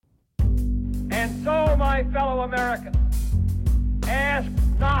And so, my fellow Americans, ask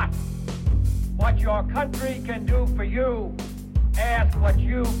not what your country can do for you. Ask what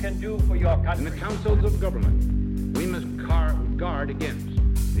you can do for your country. In the councils of government, we must guard against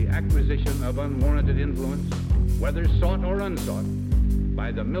the acquisition of unwarranted influence, whether sought or unsought,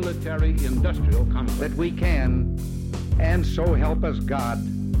 by the military-industrial complex. That we can, and so help us God,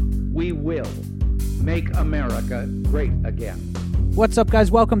 we will make America great again. What's up, guys?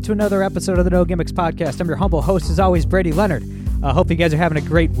 Welcome to another episode of the No Gimmicks Podcast. I'm your humble host, as always, Brady Leonard. Hope you guys are having a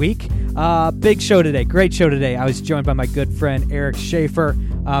great week. Big show today. Great show today. I was joined by my good friend, Eric Shaffer.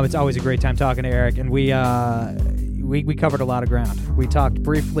 It's always a great time talking to Eric, and we covered a lot of ground. We talked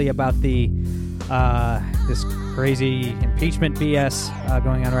briefly about the this crazy impeachment BS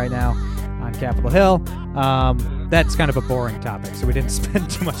going on right now on Capitol Hill. That's kind of a boring topic, so we didn't spend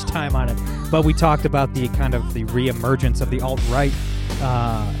too much time on it. But we talked about the kind of the reemergence of the alt-right,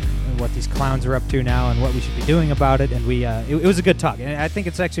 and what these clowns are up to now, and what we should be doing about it. And it was a good talk, and I think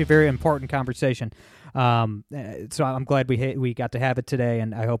it's actually a very important conversation. So I'm glad we got to have it today,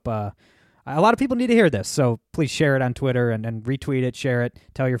 and I hope a lot of people need to hear this. So please share it on Twitter and retweet it, share it,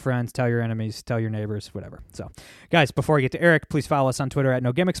 tell your friends, tell your enemies, tell your neighbors, whatever. So, guys, before we get to Eric, please follow us on Twitter at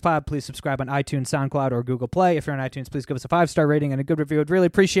NoGimmicksPod. Please subscribe on iTunes, SoundCloud, or Google Play. If you're on iTunes, please give us a 5-star rating and a good review. I'd really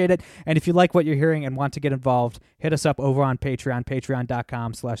appreciate it. And if you like what you're hearing and want to get involved, hit us up over on Patreon,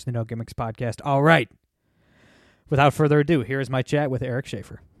 patreon.com/the No Gimmicks Podcast. All right. Without further ado, here is my chat with Eric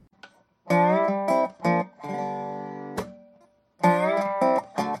Shaffer.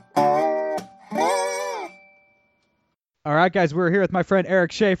 All right, guys, we're here with my friend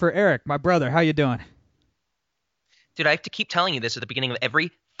Eric Shaffer. Eric, my brother, how you doing? Dude, I have to keep telling you this at the beginning of every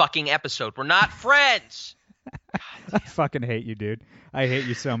fucking episode. We're not friends. I fucking hate you, dude. I hate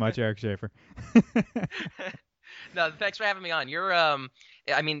you so much, Eric Shaffer. No, thanks for having me on. You're, I'm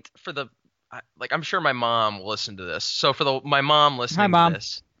sure my mom will listen to this. So my mom listening hi, Mom. to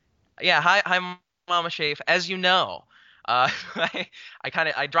this. Yeah, hi, Mama Shafe. As you know, I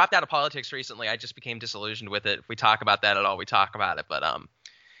dropped out of politics recently. I just became disillusioned with it. If we talk about that at all, we talk about it. But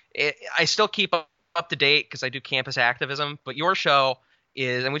I still keep up to date because I do campus activism. But your show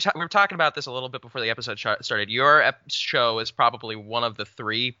is, and we were talking about this a little bit before the episode started. Your show is probably one of the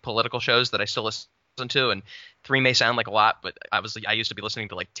 3 political shows that I still listen to, and 3 may sound like a lot, but I used to be listening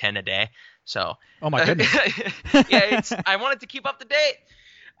to like 10 a day. So oh my goodness, yeah, I wanted to keep up to date.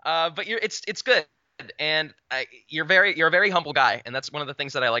 But it's good. And you're a very humble guy, and that's one of the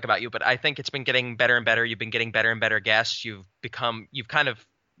things that I like about you. But I think it's been getting better and better. You've been getting better and better guests. You've kind of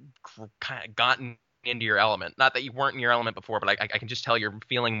gotten into your element. Not that you weren't in your element before, but I can just tell you're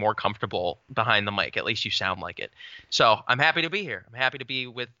feeling more comfortable behind the mic. At least you sound like it. So I'm happy to be here. I'm happy to be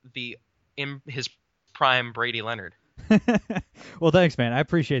with in his prime Brady Leonard. Well, thanks, man. I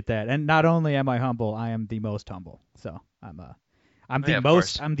appreciate that. And not only am I humble, I am the most humble. So I'm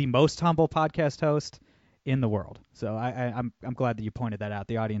the most humble podcast host in the world. So I'm glad that you pointed that out.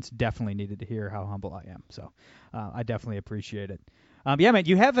 The audience definitely needed to hear how humble I am. So I definitely appreciate it. Yeah, man,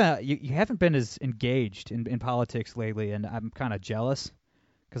 you haven't been as engaged in politics lately, and I'm kind of jealous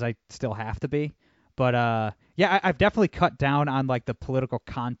because I still have to be. But yeah, I've definitely cut down on like the political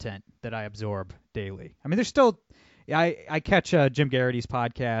content that I absorb daily. I mean, there's still I catch Jim Garrity's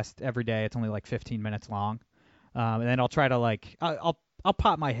podcast every day. It's only like 15 minutes long. And then I'll try to I'll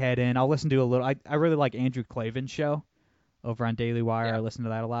pop my head in. I'll listen to a little. I really like Andrew Klavan's show over on Daily Wire. Yeah. I listen to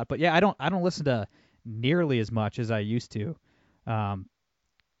that a lot. But yeah, I don't listen to nearly as much as I used to.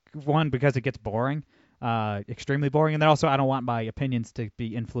 One, because it gets boring, extremely boring, and then also I don't want my opinions to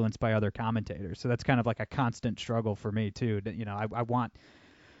be influenced by other commentators. So that's kind of like a constant struggle for me too. You know, I want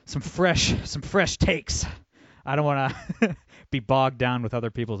some fresh takes. I don't want to be bogged down with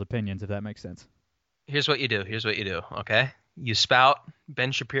other people's opinions, if that makes sense. Here's what you do, okay? You spout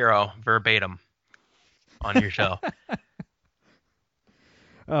Ben Shapiro verbatim on your show.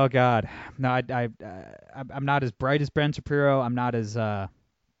 Oh, God. No, I'm not as bright as Ben Shapiro. I'm not as... No,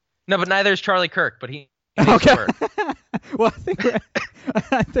 but neither is Charlie Kirk, but he okay. Well,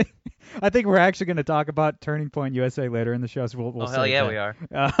 I think we're actually going to talk about Turning Point USA later in the show, so we'll hell yeah, we are.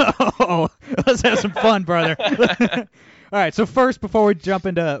 Let's have some fun, brother. All right, so first, before we jump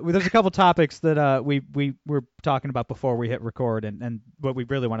into, there's a couple topics that we were talking about before we hit record, and what we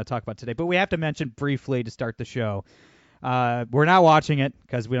really want to talk about today. But we have to mention briefly to start the show. We're not watching it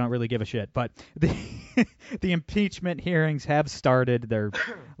because we don't really give a shit. But the impeachment hearings have started. They're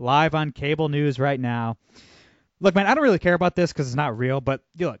live on cable news right now. Look, man, I don't really care about this because it's not real. But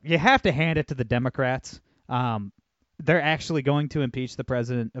look, you have to hand it to the Democrats. They're actually going to impeach the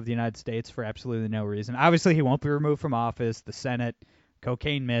president of the United States for absolutely no reason. Obviously, he won't be removed from office. The Senate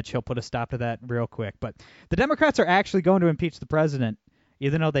Cocaine Mitch, he'll put a stop to that real quick. But the Democrats are actually going to impeach the president,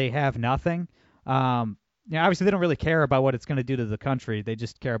 even though they have nothing. Obviously they don't really care about what it's going to do to the country. They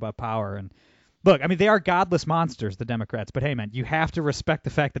just care about power. And look, I mean, they are godless monsters, the Democrats. But hey, man, you have to respect the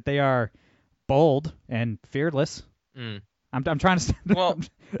fact that they are bold and fearless. I'm trying to. Well,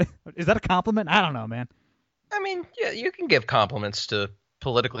 is that a compliment? I don't know, man. I mean, yeah, you can give compliments to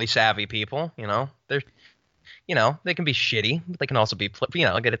politically savvy people. They're, they can be shitty, but they can also be,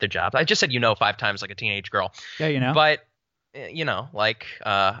 good at their jobs. I just said 5 times like a teenage girl. Yeah, But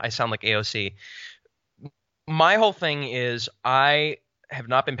I sound like AOC. My whole thing is I have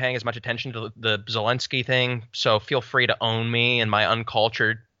not been paying as much attention to the Zelensky thing, so feel free to own me and my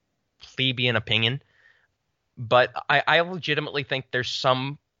uncultured plebeian opinion. But I legitimately think there's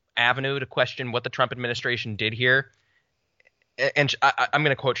some avenue to question what the Trump administration did here. And I'm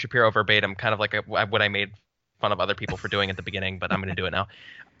going to quote Shapiro verbatim, kind of like what I made fun of other people for doing at the beginning, but I'm going to do it now.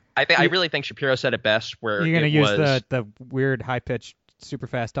 I really think Shapiro said it best where you're going to use the weird, high-pitched, super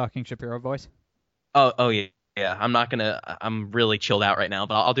fast-talking Shapiro voice? Oh yeah. Yeah, I'm really chilled out right now,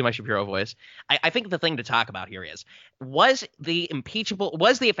 but I'll do my Shapiro voice. I think the thing to talk about here was the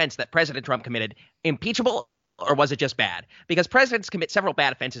offense that President Trump committed impeachable, or was it just bad? Because presidents commit several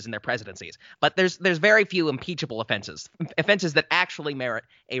bad offenses in their presidencies, but there's very few impeachable offenses that actually merit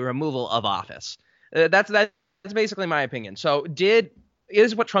a removal of office. That's basically my opinion. So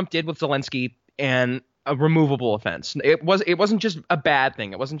is what Trump did with Zelensky and a removable offense? It wasn't just a bad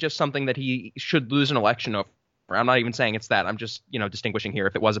thing. It wasn't just something that he should lose an election over. I'm not even saying it's that. I'm just, distinguishing here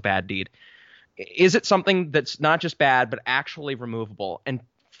if it was a bad deed. Is it something that's not just bad, but actually removable? And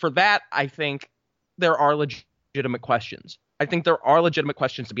for that, I think there are legitimate questions. I think there are legitimate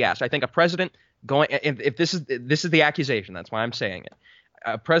questions to be asked. I think a president if this is the accusation, that's why I'm saying it.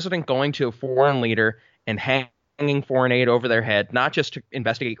 A president going to a foreign leader and hanging foreign aid over their head, not just to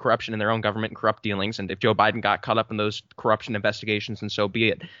investigate corruption in their own government and corrupt dealings, and if Joe Biden got caught up in those corruption investigations, and so be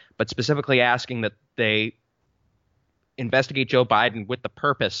it, but specifically asking that they investigate Joe Biden with the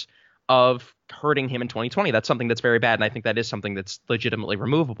purpose of hurting him in 2020. That's something that's very bad, and I think that is something that's legitimately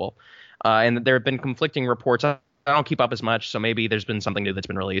removable. And there have been conflicting reports. I don't keep up as much, so maybe there's been something new that's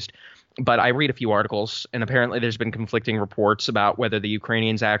been released. But I read a few articles, and apparently there's been conflicting reports about whether the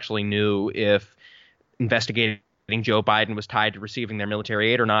Ukrainians actually knew if investigating Joe Biden was tied to receiving their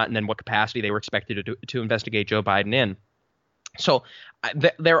military aid or not, and then what capacity they were expected to investigate Joe Biden in. So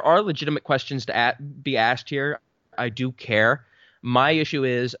there are legitimate questions to be asked here. I do care. My issue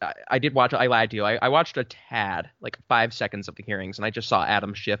is I lied to you. I watched a tad, like 5 seconds of the hearings, and I just saw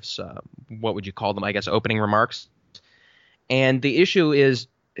Adam Schiff's, what would you call them, I guess, opening remarks. And the issue is,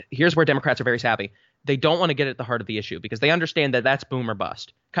 here's where Democrats are very savvy. They don't want to get at the heart of the issue because they understand that that's boom or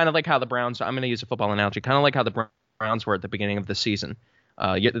bust. Kind of like how the Browns, I'm going to use a football analogy, kind of like how the Browns were at the beginning of the season.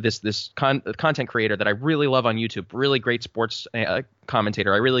 This content creator that I really love on YouTube, really great sports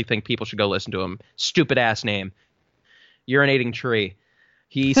commentator. I really think people should go listen to him. Stupid ass name. Urinating Tree.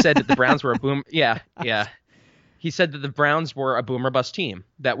 He said that the Browns were a boom. Yeah. He said that the Browns were a boom or bust team.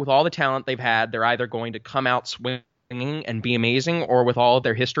 That with all the talent they've had, they're either going to come out swinging and be amazing, or with all of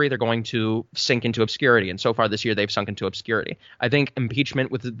their history, they're going to sink into obscurity. And so far this year, they've sunk into obscurity. I think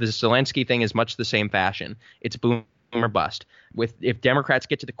impeachment with the Zelensky thing is much the same fashion. It's boom or bust. If Democrats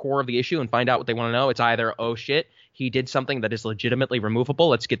get to the core of the issue and find out what they want to know, it's either, oh shit, he did something that is legitimately removable,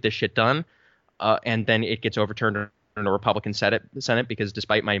 let's get this shit done, and then it gets overturned in a Republican Senate, because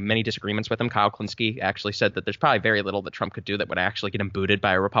despite my many disagreements with him, Kyle Klinsky actually said that there's probably very little that Trump could do that would actually get him booted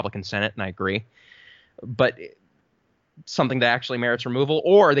by a Republican Senate, and I agree. But something that actually merits removal,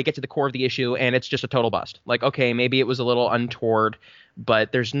 or they get to the core of the issue and it's just a total bust. Like, okay, maybe it was a little untoward,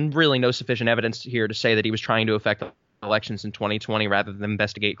 but there's really no sufficient evidence here to say that he was trying to affect elections in 2020 rather than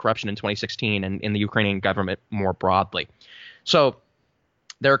investigate corruption in 2016 and in the Ukrainian government more broadly. So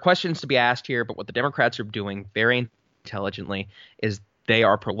there are questions to be asked here, but what the Democrats are doing very intelligently is they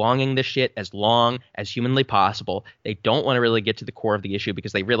are prolonging this shit as long as humanly possible. They don't want to really get to the core of the issue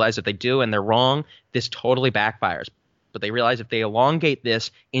because they realize if they do and they're wrong, this totally backfires. But they realize if they elongate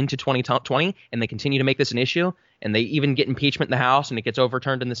this into 2020 and they continue to make this an issue, and they even get impeachment in the House and it gets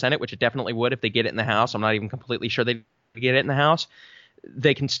overturned in the Senate, which it definitely would if they get it in the House. I'm not even completely sure they get it in the House.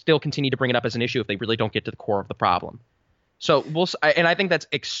 They can still continue to bring it up as an issue if they really don't get to the core of the problem. So I think that's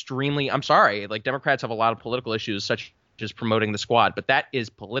extremely, I'm sorry, like Democrats have a lot of political issues such as promoting the squad, but that is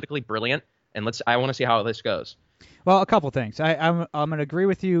politically brilliant. And I want to see how this goes. Well, a couple things. I'm going to agree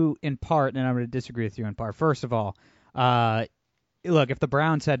with you in part, and I'm going to disagree with you in part. First of all, look, if the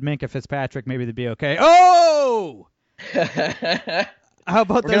Browns had Minkah Fitzpatrick, maybe they'd be okay. Oh! How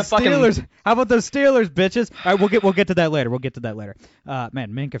about those Steelers? How about those Steelers, bitches? All right, we'll get to that later.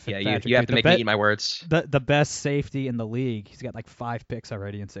 Man, Minka Fitzpatrick. You have to make me eat my words. The best safety in the league. He's got like 5 picks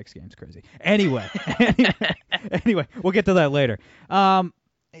already in 6 games. Crazy. Anyway, we'll get to that later.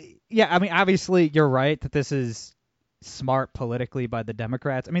 Yeah, I mean, obviously you're right that this is smart politically by the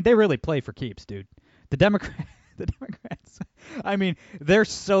Democrats. I mean, they really play for keeps, dude. The Democrats, I mean, they're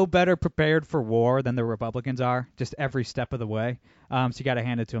so better prepared for war than the Republicans are, just every step of the way. So you got to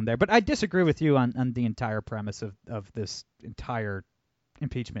hand it to them there. But I disagree with you on the entire premise of this entire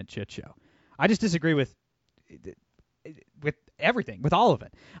impeachment shit show. I just disagree with everything, with all of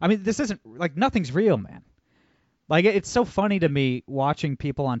it. I mean, this isn't, like, nothing's real, man. Like, it's so funny to me watching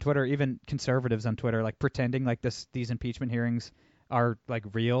people on Twitter, even conservatives on Twitter, like, pretending like these impeachment hearings are, like,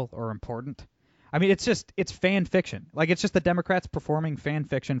 real or important. I mean, it's fan fiction. Like, it's just the Democrats performing fan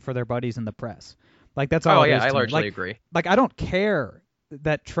fiction for their buddies in the press. Like, that's all. Oh, yeah, I largely agree. Like, I don't care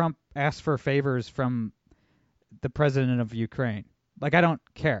that Trump asked for favors from the president of Ukraine. Like, I don't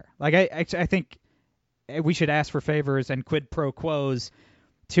care. Like, I think we should ask for favors and quid pro quos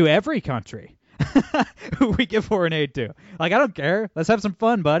to every country who we give foreign aid to. Like, I don't care. Let's have some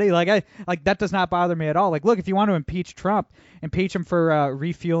fun, buddy. Like, that does not bother me at all. Like, look, if you want to impeach Trump, impeach him for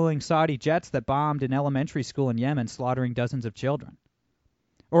refueling Saudi jets that bombed an elementary school in Yemen, slaughtering dozens of children.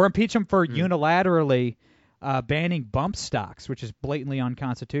 Or impeach him for unilaterally banning bump stocks, which is blatantly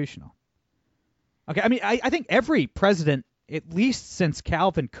unconstitutional. Okay, I mean, I think every president, at least since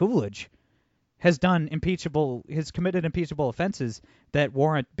Calvin Coolidge, has committed impeachable offenses that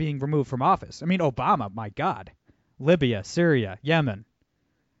warrant being removed from office. I mean, Obama, my God. Libya, Syria, Yemen.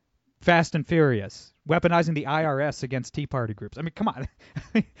 Fast and Furious. Weaponizing the IRS against Tea Party groups. I mean, come on.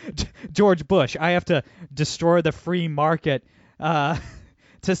 George Bush, I have to destroy the free market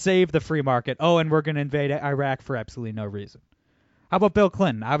to save the free market. Oh, and we're going to invade Iraq for absolutely no reason. How about Bill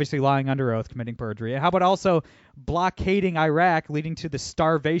Clinton, obviously lying under oath, committing perjury? How about also blockading Iraq, leading to the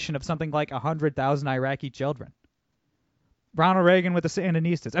starvation of something like 100,000 Iraqi children? Ronald Reagan with the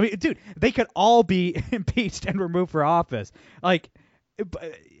Sandinistas. I mean, dude, they could all be impeached and removed for office. Like,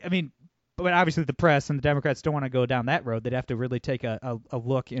 I mean, but obviously the press and the Democrats don't want to go down that road. They'd have to really take a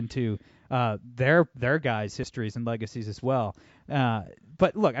look into their guys' histories and legacies as well.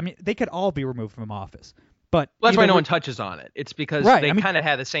 But look, I mean, they could all be removed from office. But that's why no one touches on it. It's because they kind of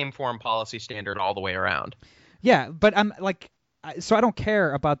have the same foreign policy standard all the way around. Yeah, but I'm like, so I don't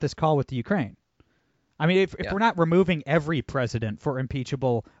care about this call with the Ukraine. I mean, if we're not removing every president for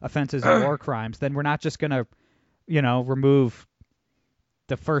impeachable offenses and war crimes, then we're not just going to, remove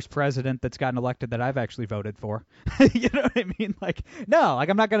the first president that's gotten elected that I've actually voted for. You know what I mean? Like, no, like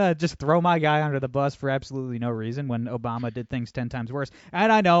I'm not going to just throw my guy under the bus for absolutely no reason when Obama did things 10 times worse.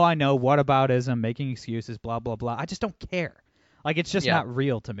 And I know, whataboutism, making excuses, blah, blah, blah. I just don't care. Like, it's just not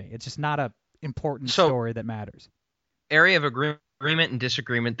real to me. It's just not a important story that matters. Area of agreement and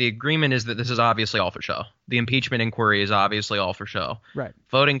disagreement. The agreement is that this is obviously all for show. The impeachment inquiry is obviously all for show. Right.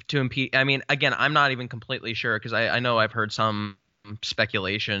 Voting to impeach. I mean, again, I'm not even completely sure because I know I've heard some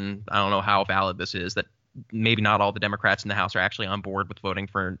speculation, I don't know how valid this is, that maybe not all the Democrats in the House are actually on board with voting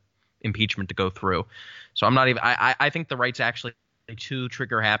for impeachment to go through. So I'm not even I think the right's actually too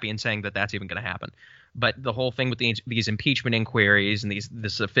trigger happy in saying that that's even going to happen. But the whole thing with these impeachment inquiries and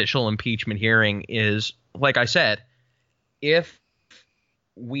this official impeachment hearing is, like I said, if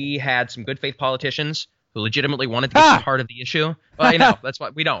we had some good faith politicians who legitimately wanted to be part of the issue, well, I know that's why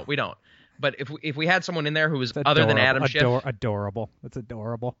we don't. But if we had someone in there who was other than Adam Schiff, adorable. That's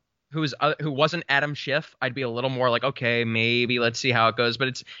adorable. Who wasn't Adam Schiff, I'd be a little more like, okay, maybe let's see how it goes.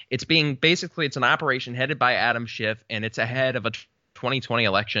 But it's an operation headed by Adam Schiff, and it's ahead of a 2020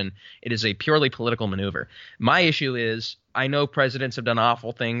 election. It is a purely political maneuver. My issue is, I know presidents have done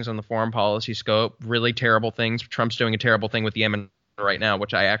awful things on the foreign policy scope, really terrible things. Trump's doing a terrible thing with Yemen right now,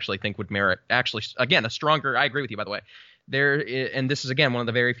 which I actually think would merit again a stronger. I agree with you, by the way. And this is, again, one of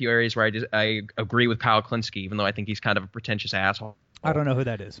the very few areas where I agree with Kyle Klinsky, even though I think he's kind of a pretentious asshole. I don't know who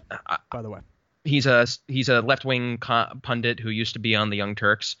that is, by the way. He's a left-wing pundit who used to be on the Young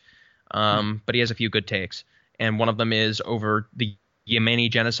Turks, but he has a few good takes. And one of them is over the Yemeni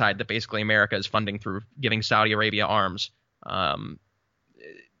genocide that basically America is funding through giving Saudi Arabia arms. And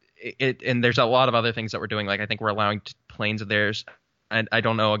there's a lot of other things that we're doing. Like, I think we're allowing planes of theirs. And I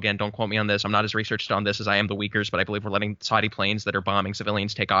don't know, again, don't quote me on this. I'm not as researched on this as I am the Uyghurs, but I believe we're letting Saudi planes that are bombing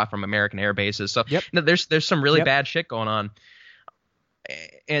civilians take off from American air bases. So there's some really bad shit going on.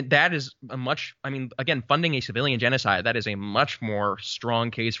 And that is again, funding a civilian genocide, that is a much more strong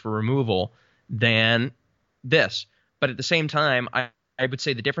case for removal than this. But at the same time, I would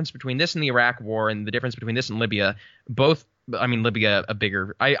say the difference between this and the Iraq war and the difference between this and Libya, both I mean, Libya a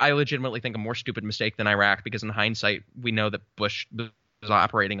bigger. I legitimately think a more stupid mistake than Iraq, because in hindsight we know that Bush was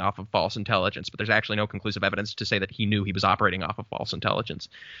operating off of false intelligence, but there's actually no conclusive evidence to say that he knew he was operating off of false intelligence.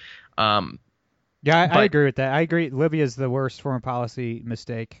 I agree with that. I agree. Libya is the worst foreign policy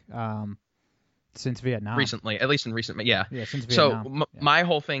mistake since Vietnam. Recently, at least in recent, yeah. Yeah, since Vietnam. So my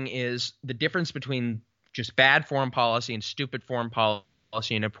whole thing is the difference between just bad foreign policy and stupid foreign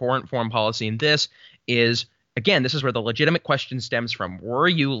policy and abhorrent foreign policy in this is, again, this is where the legitimate question stems from. Were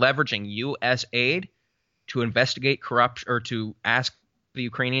you leveraging U.S. aid to investigate corruption, or to ask the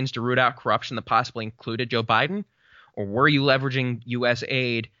Ukrainians to root out corruption that possibly included Joe Biden? Or were you leveraging U.S.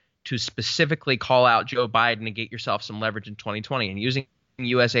 aid to specifically call out Joe Biden and get yourself some leverage in 2020 and using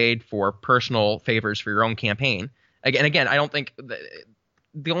U.S. aid for personal favors for your own campaign? Again, I don't think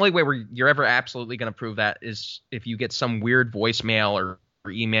the only way where you're ever absolutely going to prove that is if you get some weird voicemail or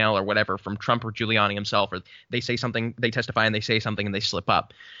email or whatever from Trump or Giuliani himself, or they say something, they testify and they say something and they slip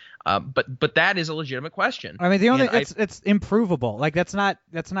up. But that is a legitimate question. I mean, the only it's improvable. Like that's not.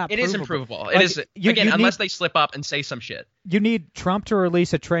 It provable. Is improvable. Like, it is unless they slip up and say some shit. You need Trump to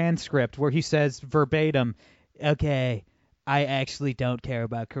release a transcript where he says verbatim, "Okay, I actually don't care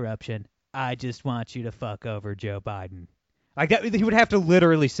about corruption. I just want you to fuck over Joe Biden." Like that, he would have to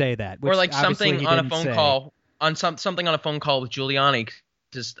literally say that. Or like something on a phone call, something on a phone call with Giuliani.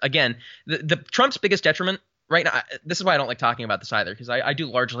 Just again, the Trump's biggest detriment right now. This is why I don't like talking about this either, because I do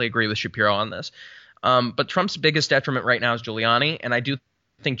largely agree with Shapiro on this. But Trump's biggest detriment right now is Giuliani, and I do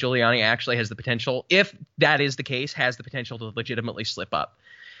think Giuliani actually has the potential, if that is the case, has the potential to legitimately slip up.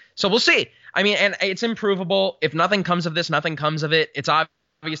 So we'll see. I mean, and it's improvable. If nothing comes of this, nothing comes of it. It's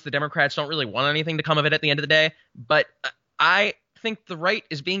obvious the Democrats don't really want anything to come of it at the end of the day. But I think the right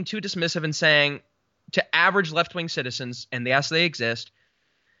is being too dismissive in saying to average left-wing citizens, and yes, they exist,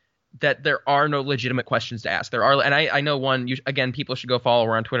 that there are no legitimate questions to ask. There are, and I know one. Again, people should go follow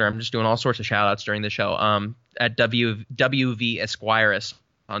her on Twitter. I'm just doing all sorts of shout-outs during the show. At WV Esquires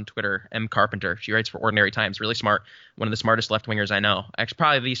on Twitter, M. Carpenter. She writes for Ordinary Times. Really smart. One of the smartest left-wingers I know. Actually,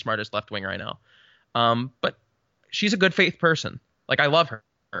 probably the smartest left-winger I know. But she's a good faith person. Like, I love her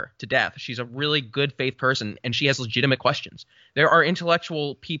to death. She's a really good faith person, and she has legitimate questions. There are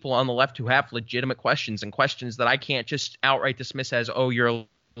intellectual people on the left who have legitimate questions, and questions that I can't just outright dismiss as, oh, you're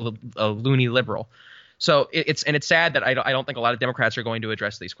a loony liberal. So it's sad that I don't think a lot of Democrats are going to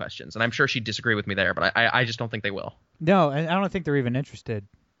address these questions, and I'm sure she'd disagree with me there, but I just don't think they will. No, and I don't think they're even interested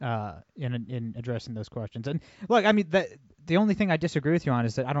in addressing those questions. And look, I mean, the only thing I disagree with you on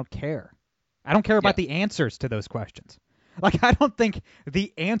is that I don't care. I don't care about the answers to those questions. Like, I don't think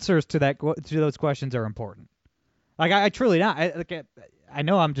the answers to those questions are important. Like, I truly not. I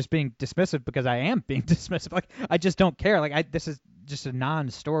know I'm just being dismissive because I am being dismissive. Like, I just don't care. Like, this is just a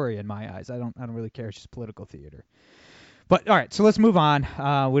non-story in my eyes. I don't really care. It's just political theater. But all right, so let's move on.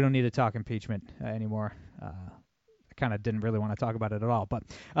 We don't need to talk impeachment anymore. I kind of didn't really want to talk about it at all. But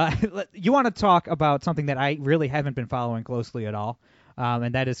you want to talk about something that I really haven't been following closely at all,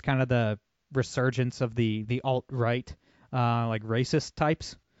 and that is kind of the resurgence of the alt-right, like racist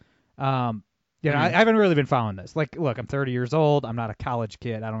types. I haven't really been following this. Like, look, I'm 30 years old. I'm not a college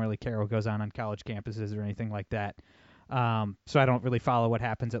kid. I don't really care what goes on college campuses or anything like that. So I don't really follow what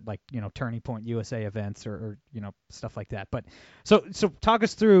happens at, like, Turning Point USA events or stuff like that. But so talk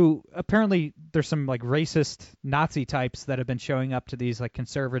us through. Apparently, there's some like racist Nazi types that have been showing up to these like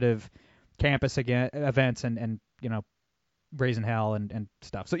conservative campus events and raising hell and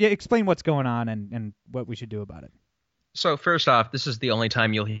stuff. So yeah, explain what's going on and what we should do about it. So first off, this is the only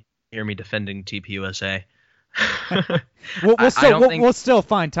time you'll hear me defending TPUSA. We'll still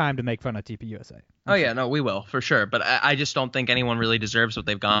find time to make fun of TPUSA. Oh yeah, no, we will for sure. But I just don't think anyone really deserves what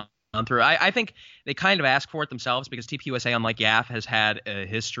they've gone through. I think they kind of ask for it themselves because TPUSA, unlike YAF, has had a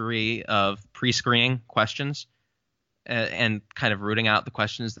history of pre-screening questions and kind of rooting out the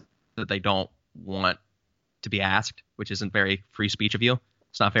questions that they don't want to be asked, which isn't very free speech of you.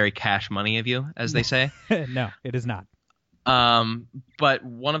 It's not very cash money of you, as they say. No, it is not. But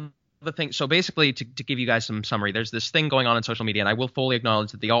one of the things, so basically to give you guys some summary, there's this thing going on in social media, and I will fully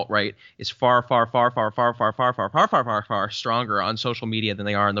acknowledge that the alt-right is far stronger on social media than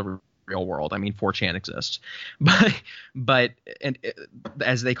they are in the real world. I mean, 4chan exists, but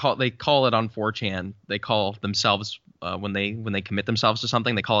as they call it on 4chan, they call themselves when they commit themselves to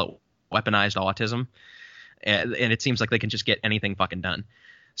something, they call it weaponized autism, and it seems like they can just get anything fucking done.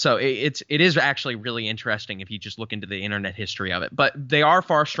 So it is actually really interesting if you just look into the internet history of it. But they are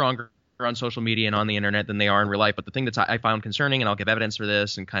far stronger on social media and on the internet than they are in real life. But the thing that I found concerning, and I'll give evidence for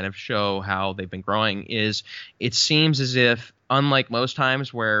this and kind of show how they've been growing, is it seems as if, unlike most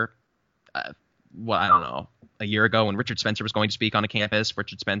times where, I don't know, a year ago when Richard Spencer was going to speak on a campus.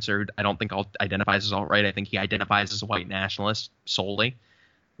 Richard Spencer, I don't think identifies as alt-right. I think he identifies as a white nationalist solely.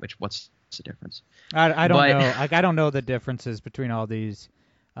 What's the difference? I don't know. Like, I don't know the differences between all these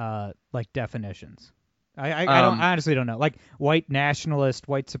like definitions. I honestly don't know. Like white nationalist,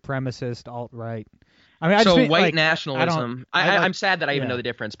 white supremacist, alt-right. I mean, so white like, nationalism. I'm sad that I even know the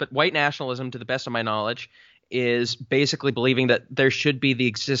difference, but white nationalism, to the best of my knowledge, is basically believing that there should be the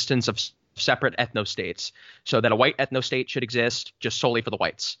existence of separate ethno-states, so that a white ethno-state should exist just solely for the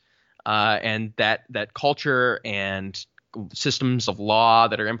whites, and that culture and systems of law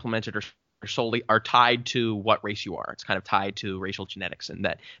that are implemented are tied to what race you are. It's kind of tied to racial genetics, and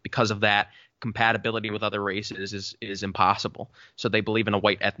that because of that, compatibility with other races is impossible. So they believe in a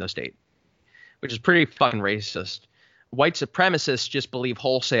white ethno-state, which is pretty fucking racist. White supremacists just believe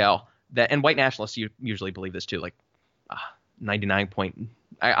wholesale that, and white nationalists usually believe this too, like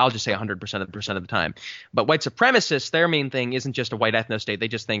I'll just say 100% of the time. But white supremacists, their main thing isn't just a white ethno-state. They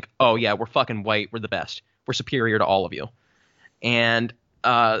just think, oh yeah, we're fucking white, we're the best, we're superior to all of you. And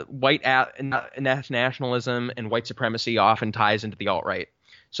white nationalism and white supremacy often ties into the alt-right.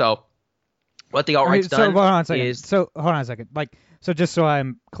 So what the alt-right's done is... hold on a second. Like, so just so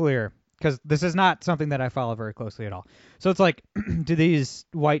I'm clear, because this is not something that I follow very closely at all. So it's like, do these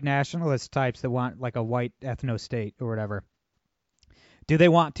white nationalist types that want like a white ethno-state or whatever, do they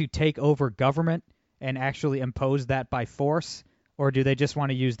want to take over government and actually impose that by force, or do they just want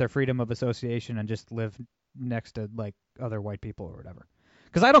to use their freedom of association and just live next to like other white people or whatever?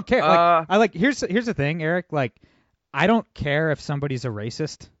 Because I don't care. Here's the thing, Eric. Like, I don't care if somebody's a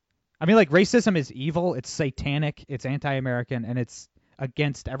racist. I mean, like, racism is evil. It's satanic. It's anti-American, and it's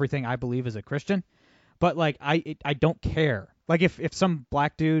against everything I believe as a Christian. But like, I don't care. Like, if some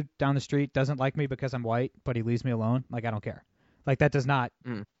black dude down the street doesn't like me because I'm white, but he leaves me alone, like, I don't care. Like, that does not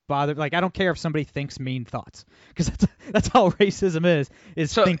bother. Like, I don't care if somebody thinks mean thoughts, because that's all racism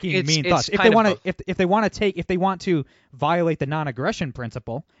is so thinking mean thoughts. If they want to violate the non-aggression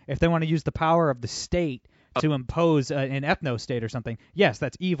principle, if they want to use the power of the state to impose an ethno-state or something, yes,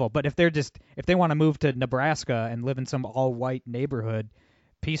 that's evil. But if they want to move to Nebraska and live in some all-white neighborhood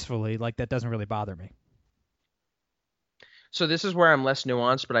peacefully, like, that doesn't really bother me. So this is where I'm less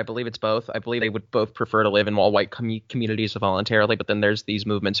nuanced, but I believe it's both. I believe they would both prefer to live in all-white communities voluntarily, but then there's these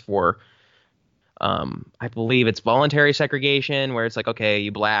movements for, I believe it's voluntary segregation, where it's like, okay,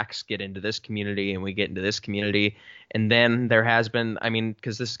 you blacks get into this community and we get into this community. And then there has been, I mean,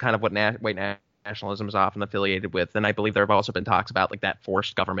 because this is kind of what white nationalism is often affiliated with, and I believe there have also been talks about like that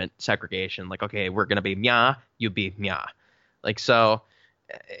forced government segregation, like, okay, we're going to be Mya, you be Mya. Like, so...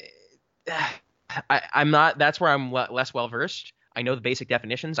 I'm not. That's where I'm less well versed. I know the basic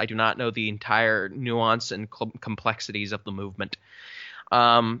definitions. I do not know the entire nuance and complexities of the movement.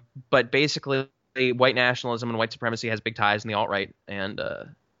 But basically, white nationalism and white supremacy has big ties in the alt-right, and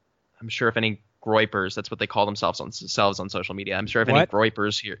I'm sure if any groypers, that's what they call themselves on social media. I'm sure if any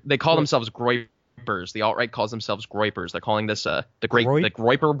groypers here, they call themselves groypers. The alt-right calls themselves groypers. They're calling this the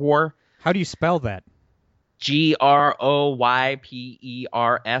Groyper War. How do you spell that? Groypers,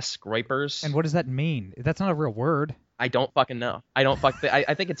 groypers. And what does that mean? That's not a real word. I don't fucking know.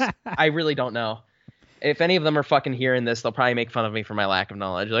 I think it's. I really don't know. If any of them are fucking hearing this, they'll probably make fun of me for my lack of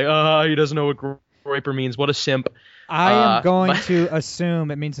knowledge. Like, he doesn't know what groyper means. What a simp. I am going to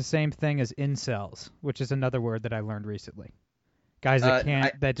assume it means the same thing as incels, which is another word that I learned recently. Guys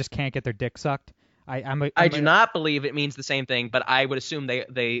that just can't get their dick sucked. I do not believe it means the same thing, but I would assume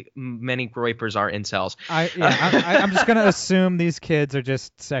many groypers are incels. I'm just gonna assume these kids are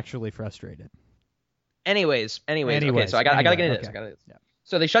just sexually frustrated. Anyways. Okay, so I gotta get into this. Yeah.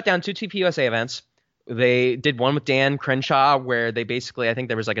 So they shut down 2 TPUSA events. They did one with Dan Crenshaw, where they basically, I think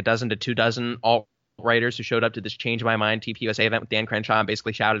there was like a dozen to 2 dozen alt-writers who showed up to this Change My Mind TPUSA event with Dan Crenshaw and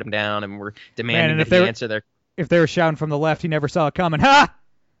basically shouted him down and were demanding that he answer their. If they were shouting from the left, he never saw it coming. Ha!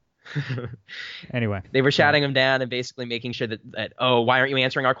 Anyway, they were shouting him down and basically making sure that why aren't you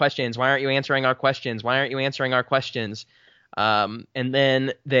answering our questions? Why aren't you answering our questions? Why aren't you answering our questions? And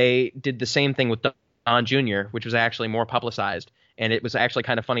then they did the same thing with Don Jr., which was actually more publicized, and it was actually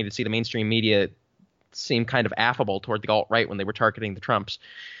kind of funny to see the mainstream media seem kind of affable toward the alt-right when they were targeting the Trumps.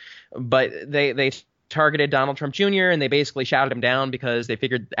 But they targeted Donald Trump Jr. and they basically shouted him down because they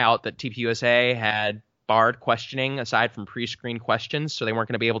figured out that TPUSA had barred questioning aside from pre-screen questions, so they weren't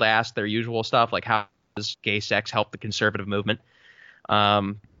going to be able to ask their usual stuff like how does gay sex help the conservative movement.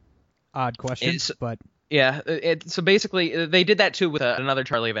 Odd questions, but yeah. So basically, they did that too with another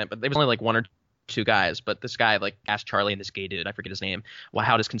Charlie event, but there was only like 1 or 2 guys. But this guy like asked Charlie and this gay dude, I forget his name, well,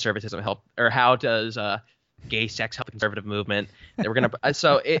 how does conservatism help, or how does gay sex help the conservative movement? They were gonna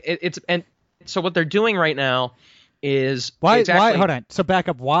so it's and so what they're doing right now is why hold on. So back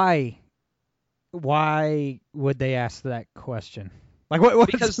up. Why would they ask that question? Like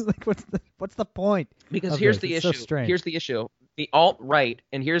because like, what's the point? Because here's this? the It's issue. So strange. Here's the issue. The alt-right,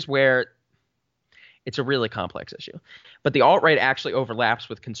 and here's where it's a really complex issue. But the alt-right actually overlaps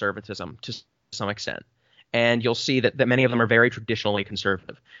with conservatism to some extent. And you'll see that many of them are very traditionally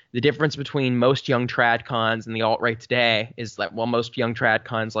conservative. The difference between most young tradcons and the alt-right today is that, well, most young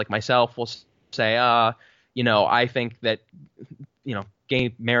tradcons like myself will say, I think that,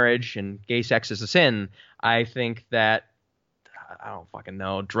 gay marriage and gay sex is a sin. I think that, I don't fucking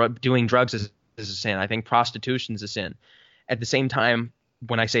know, doing drugs is a sin. I think prostitution is a sin. At the same time,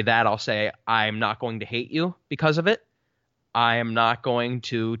 when I say that, I'll say I'm not going to hate you because of it. I am not going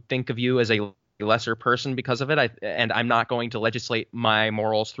to think of you as a lesser person because of it. And I'm not going to legislate my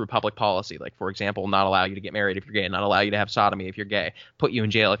morals through public policy. Like, for example, not allow you to get married if you're gay, not allow you to have sodomy if you're gay, put you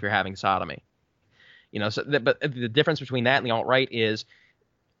in jail if you're having sodomy. But the difference between that and the alt-right is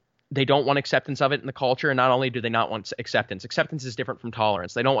they don't want acceptance of it in the culture. And not only do they not want acceptance is different from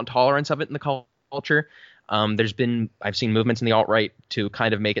tolerance. They don't want tolerance of it in the culture. I've seen movements in the alt-right to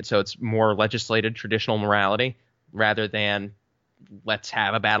kind of make it so it's more legislated traditional morality rather than let's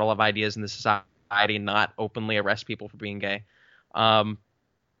have a battle of ideas in the society and not openly arrest people for being gay. And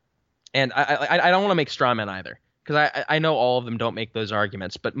I don't want to make straw men either, because I know all of them don't make those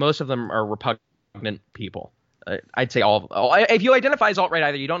arguments, but most of them are repugnant people. I'd say if you identify as alt-right,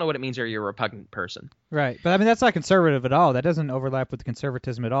 either you don't know what it means or you're a repugnant person. Right, but I mean that's not conservative at all. That doesn't overlap with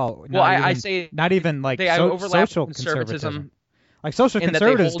conservatism at all. I say not even like social conservatism. Like social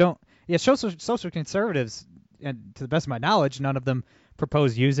conservatives don't. Yeah, social conservatives, and to the best of my knowledge, none of them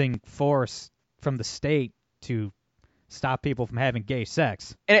propose using force from the state to stop people from having gay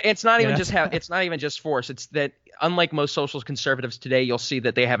sex. And it's not even it's not even just force. It's that unlike most social conservatives today, you'll see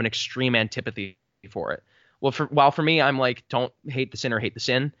that they have an extreme antipathy for it. While for me, I'm like, don't hate the sin or hate the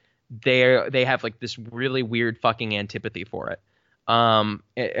sin. They have like this really weird fucking antipathy for it.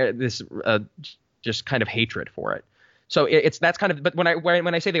 Just kind of hatred for it. So that's kind of, but when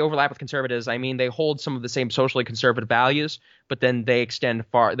I say they overlap with conservatives, I mean they hold some of the same socially conservative values, but then they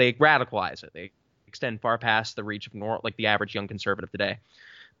radicalize it. They extend far past the reach of like the average young conservative today.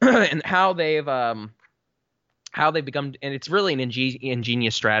 And how they've become, and it's really an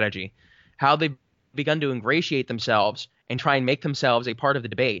ingenious strategy, how they've begun to ingratiate themselves and try and make themselves a part of the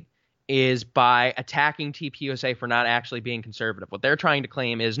debate is by attacking TPUSA for not actually being conservative. What they're trying to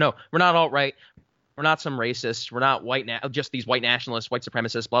claim is, no, we're not alt-right, we're not some racists, we're not just these white nationalists, white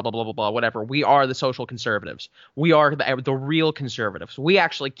supremacists, blah, blah, blah, blah, blah, whatever. We are the social conservatives. We are the real conservatives. We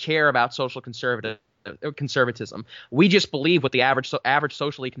actually care about social conservatism. We just believe what the average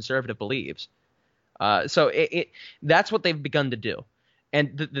socially conservative believes. So that's what they've begun to do.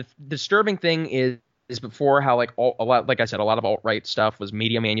 And the disturbing thing is before how like a lot of alt-right stuff was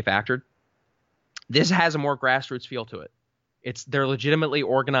media manufactured. This has a more grassroots feel to it. They're legitimately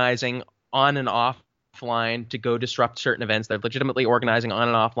organizing on and offline to go disrupt certain events. They're legitimately organizing on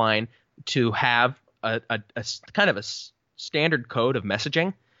and offline to have a kind of a standard code of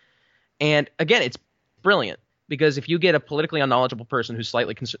messaging. And again, it's brilliant because if you get a politically unknowledgeable person who's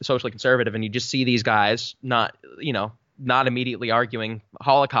slightly socially conservative and you just see these guys not immediately arguing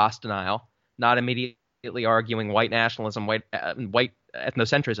Holocaust denial, not immediately arguing white nationalism, white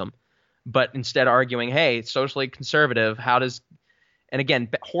ethnocentrism, but instead arguing, hey, socially conservative, and again,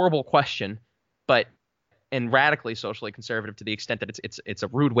 horrible question, and radically socially conservative to the extent that it's a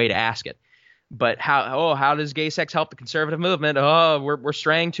rude way to ask it. But how does gay sex help the conservative movement? Oh, we're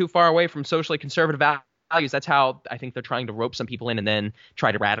straying too far away from socially conservative values. That's how I think they're trying to rope some people in and then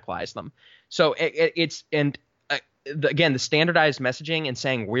try to radicalize them. So again, the standardized messaging and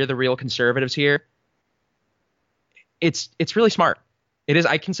saying we're the real conservatives here, it's really smart. It is.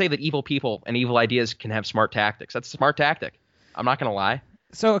 I can say that evil people and evil ideas can have smart tactics. That's a smart tactic. I'm not going to lie.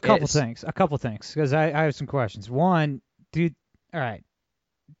 So a couple things, because I have some questions. One, do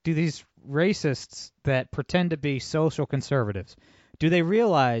these racists that pretend to be social conservatives, do they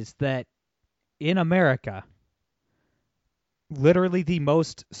realize that in America, literally the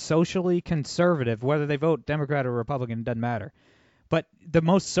most socially conservative, whether they vote Democrat or Republican, doesn't matter, but the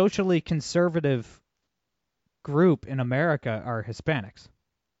most socially conservative group in America are Hispanics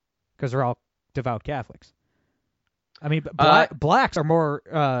because they're all devout Catholics. I mean, blacks are more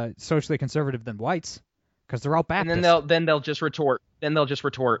socially conservative than whites because they're all Baptists. And then they'll just retort.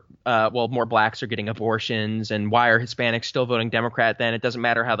 Well, more blacks are getting abortions, and why are Hispanics still voting Democrat? Then it doesn't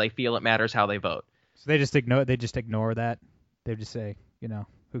matter how they feel; it matters how they vote. So they just ignore that. They just say,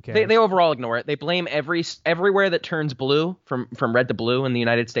 Who cares? They overall ignore it. They blame everywhere that turns blue, from red to blue in the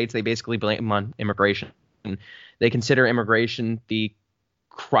United States. They basically blame on immigration. They consider immigration the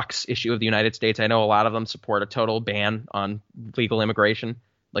crux issue of the United States. I know a lot of them support a total ban on legal immigration,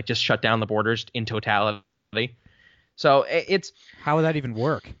 like just shut down the borders in totality. So it's how would that even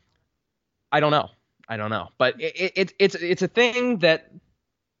work? I don't know, but it's a thing that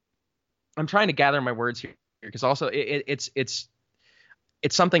I'm trying to gather my words here, because also it's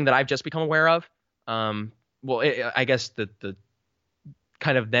something that I've just become aware of. I guess the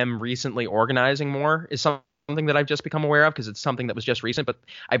kind of them recently organizing more is something that I've just become aware of, because it's something that was just recent. But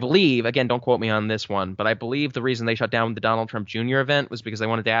I believe, again, don't quote me on this one, but I believe the reason they shut down the Donald Trump Jr. event was because they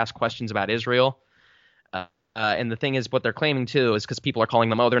wanted to ask questions about Israel. And the thing is, what they're claiming too is because people are calling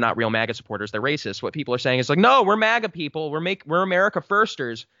them, they're not real MAGA supporters, they're racist. What people are saying is like, no, we're MAGA people. We're America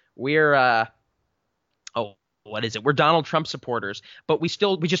firsters. We're what is it? We're Donald Trump supporters, but we just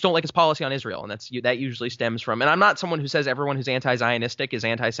don't like his policy on Israel, and that usually stems from. And I'm not someone who says everyone who's anti-Zionistic is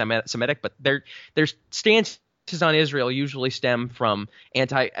anti-Semitic, but their stances on Israel usually stem from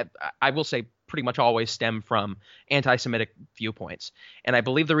I will say pretty much always stem from anti-Semitic viewpoints. And I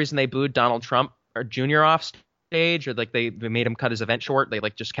believe the reason they booed Donald Trump or Jr. off stage, or like they made him cut his event short, they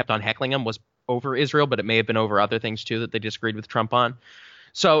like just kept on heckling him, was over Israel, but it may have been over other things too that they disagreed with Trump on.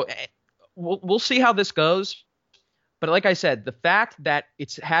 So we'll see how this goes. But like I said, the fact that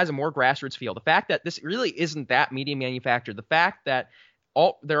it has a more grassroots feel, the fact that this really isn't that media manufactured, the fact that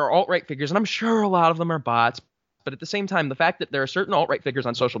there are alt-right figures, and I'm sure a lot of them are bots, but at the same time, the fact that there are certain alt-right figures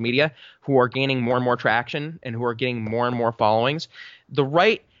on social media who are gaining more and more traction and who are getting more and more followings, the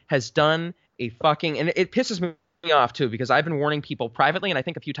right has done and it pisses me off too, because I've been warning people privately and I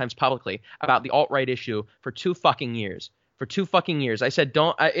think a few times publicly about the alt-right issue for 2 fucking years. For 2 fucking years. I said,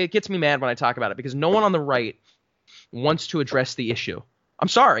 it gets me mad when I talk about it, because no one on the right wants to address the issue. I'm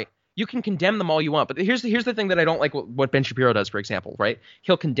sorry. You can condemn them all you want, but here's the thing that I don't like what Ben Shapiro does, for example, right?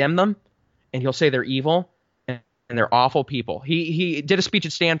 He'll condemn them and he'll say they're evil and they're awful people. He did a speech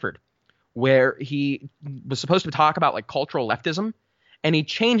at Stanford where he was supposed to talk about like cultural leftism, and he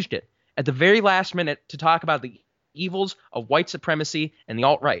changed it at the very last minute to talk about the evils of white supremacy and the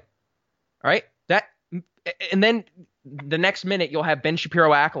alt-right. All right? And then the next minute you'll have Ben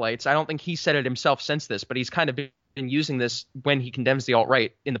Shapiro acolytes. I don't think he said it himself since this, but he's kind of been using this when he condemns the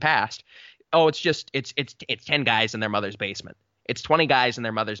alt-right in the past. Oh, it's 10 guys in their mother's basement. It's 20 guys in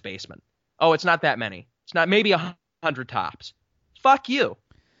their mother's basement. Oh, it's not that many. It's not, maybe 100 tops. Fuck you.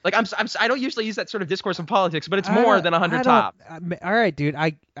 Like I don't usually use that sort of discourse in politics, but it's more than 100 tops. All right, dude.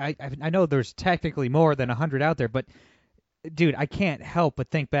 I know there's technically more than 100 out there, but dude, I can't help but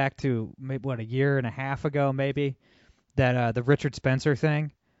think back to maybe a year and a half ago, maybe, that the Richard Spencer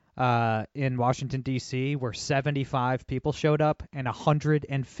thing in Washington D.C. where 75 people showed up and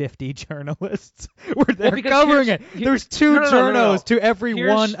 150 journalists were there covering it. There's 2 journos to every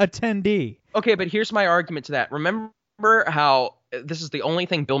one attendee. Okay, but here's my argument to that. Remember how this is the only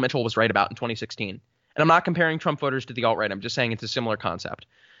thing Bill Mitchell was right about in 2016. And I'm not comparing Trump voters to the alt-right. I'm just saying it's a similar concept.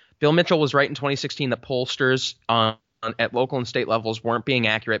 Bill Mitchell was right in 2016 that pollsters at local and state levels weren't being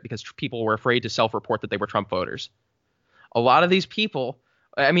accurate because people were afraid to self-report that they were Trump voters. A lot of these people,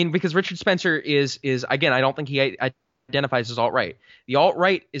 I mean, because Richard Spencer is again, I don't think he identifies as alt-right. The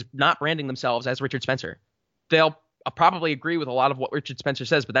alt-right is not branding themselves as Richard Spencer. They'll probably agree with a lot of what Richard Spencer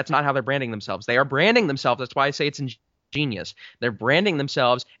says, but that's not how they're branding themselves. They are branding themselves. That's why I say it's ingenious. They're branding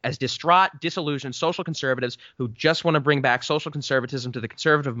themselves as distraught, disillusioned social conservatives who just want to bring back social conservatism to the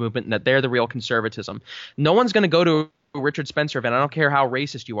conservative movement, and that they're the real conservatism. No one's going to go to a Richard Spencer event. I don't care how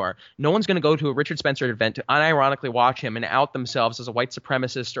racist you are. No one's going to go to a Richard Spencer event to unironically watch him and out themselves as a white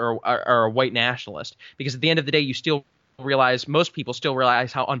supremacist or a white nationalist, because at the end of the day, most people still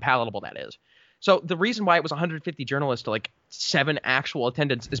realize how unpalatable that is. So the reason why it was 150 journalists to like 7 actual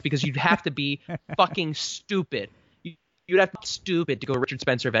attendants is because you'd have to be fucking stupid. You'd have to be stupid to go to a Richard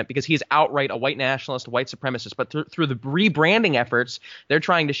Spencer event, because he is outright a white nationalist, a white supremacist. But through the rebranding efforts, they're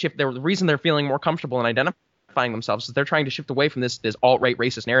trying to shift. The reason they're feeling more comfortable in identifying themselves is they're trying to shift away from this alt-right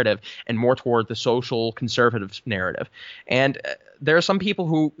racist narrative and more toward the social conservative narrative. And there are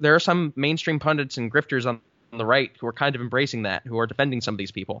some mainstream pundits and grifters on the right who are kind of embracing that, who are defending some of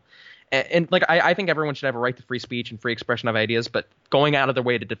these people. And like, I think everyone should have a right to free speech and free expression of ideas, but going out of their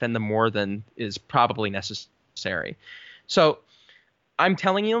way to defend them more than is probably necessary. So I'm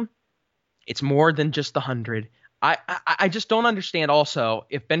telling you, it's more than just the 100. I just don't understand also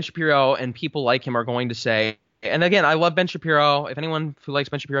if Ben Shapiro and people like him are going to say, and again, I love Ben Shapiro. If anyone who likes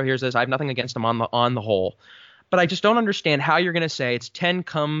Ben Shapiro hears this, I have nothing against him on the whole. But I just don't understand how you're going to say it's 10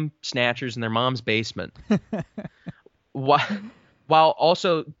 cum snatchers in their mom's basement. Why while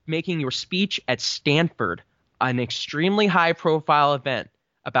also making your speech at Stanford an extremely high-profile event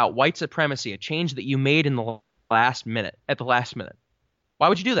about white supremacy, a change that you made in the last minute, at the last minute. Why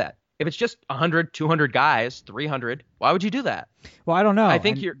would you do that? If it's just 100, 200 guys, 300, why would you do that? Well, I don't know. I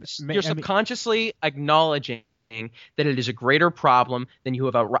think you're subconsciously acknowledging that it is a greater problem than you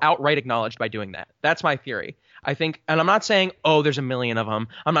have outright acknowledged by doing that. That's my theory. I think, and I'm not saying, oh, there's a million of them.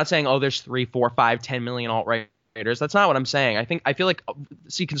 I'm not saying, oh, there's 3, 4, 5, 10 million alt-righters. That's not what I'm saying. I feel like,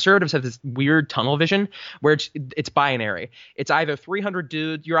 conservatives have this weird tunnel vision where it's binary. It's either 300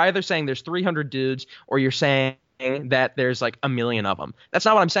 dudes. You're either saying there's 300 dudes, or you're saying that there's like a million of them. That's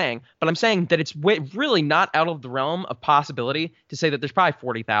not what I'm saying, but I'm saying that it's really not out of the realm of possibility to say that there's probably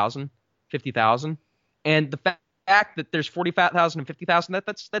 40,000, 50,000, and the fact that there's 40,000 and 50,000,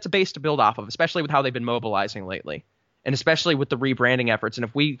 that's a base to build off of, especially with how they've been mobilizing lately, and especially with the rebranding efforts. And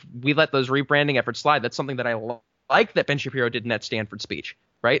if we let those rebranding efforts slide, that's something that I like that Ben Shapiro did in that Stanford speech.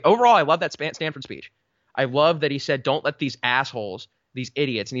 Right? Overall, I love that Stanford speech. I love that he said, "Don't let these assholes, these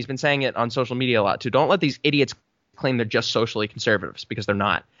idiots," and he's been saying it on social media a lot too. Don't let these idiots claim they're just socially conservatives, because they're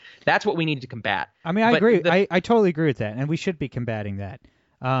not. That's what we need to combat. I mean, I agree. I totally agree with that, and we should be combating that.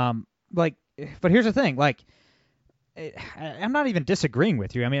 But here's the thing. Like, I'm not even disagreeing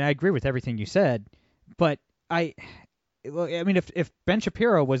with you. I mean, I agree with everything you said, but I mean, if Ben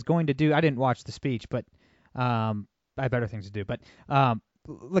Shapiro was going to do, I didn't watch the speech, but I have better things to do. But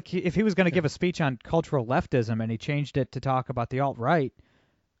look, if he was going to give a speech on cultural leftism and he changed it to talk about the alt-right,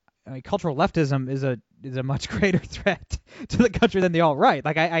 I mean, cultural leftism is a much greater threat to the country than the alt-right.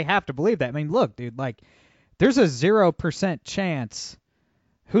 Like, I have to believe that. I mean, look, dude, like, there's a 0% chance.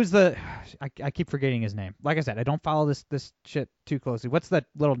 I keep forgetting his name. Like I said, I don't follow this shit too closely. What's that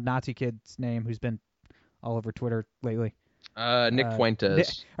little Nazi kid's name who's been all over Twitter lately? Nick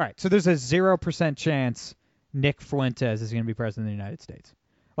Fuentes. All right, so there's a 0% chance Nick Fuentes is going to be president of the United States.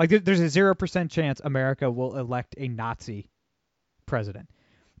 Like, there's a 0% chance America will elect a Nazi president.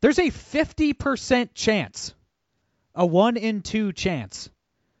 There's a 50% chance, a 1 in 2 chance,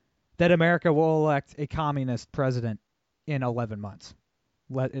 that America will elect a communist president in 11 months.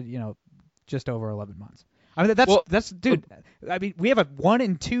 Just over 11 months. I mean, that's dude. I mean, we have a 1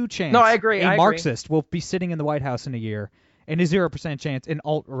 in 2 chance. No, I agree. A Marxist will be sitting in the White House in a year, and a 0% chance an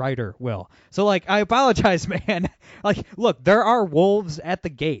alt-righter will. So, like, I apologize, man. Like, look, there are wolves at the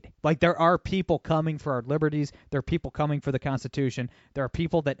gate. Like, there are people coming for our liberties. There are people coming for the Constitution. There are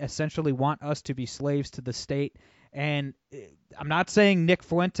people that essentially want us to be slaves to the state. And I'm not saying Nick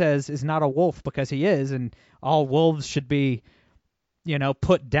Fuentes is not a wolf, because he is, and all wolves should be,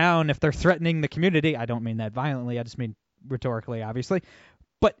 put down if they're threatening the community. I don't mean that violently. I just mean rhetorically, obviously.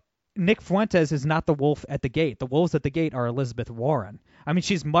 But Nick Fuentes is not the wolf at the gate. The wolves at the gate are Elizabeth Warren. I mean,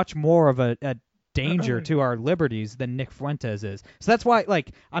 she's much more of a danger to our liberties than Nick Fuentes is. So that's why,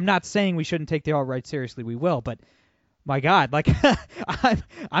 like, I'm not saying we shouldn't take the alt-right seriously. We will, but my God, like,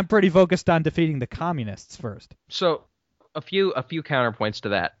 I'm pretty focused on defeating the communists first. So a few counterpoints to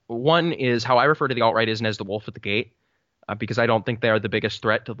that. One is how I refer to the alt-right isn't as the wolf at the gate, because I don't think they are the biggest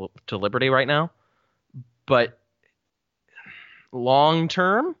threat to liberty right now. But long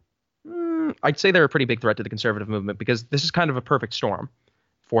term, I'd say they're a pretty big threat to the conservative movement, because this is kind of a perfect storm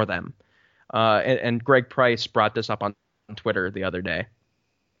for them. And Greg Price brought this up on Twitter the other day.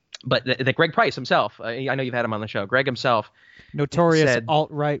 But the Greg Price himself, I know you've had him on the show. Greg himself, notorious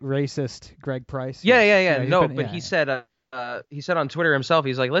alt-right racist Greg Price. Yeah. He said on Twitter himself,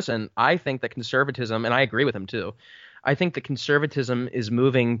 he's like, listen, I think that conservatism, and I agree with him too, I think that conservatism is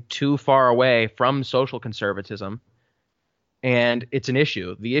moving too far away from social conservatism, and it's an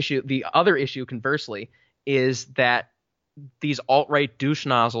issue. The other issue, conversely, is that these alt-right douche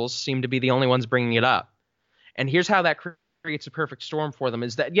nozzles seem to be the only ones bringing it up. And here's how that creates a perfect storm for them: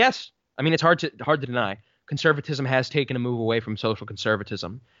 is that, yes, I mean, it's hard to deny, conservatism has taken a move away from social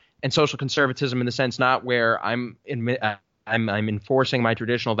conservatism, and social conservatism in the sense not where I'm enforcing my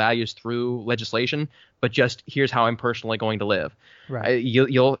traditional values through legislation, but just here's how I'm personally going to live. Right.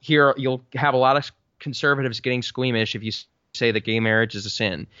 You'll have a lot of conservatives getting squeamish if you say that gay marriage is a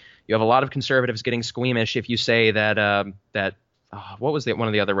sin. You have a lot of conservatives getting squeamish if you say that what was one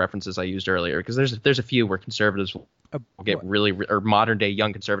of the other references I used earlier? Because there's a few where conservatives will get or modern day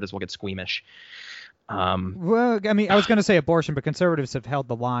young conservatives will get squeamish. Well, I mean, I was going to say abortion, but conservatives have held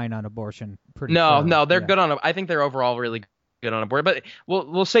the line on abortion pretty No, firm. they're good on it. I think they're overall really good on abortion. But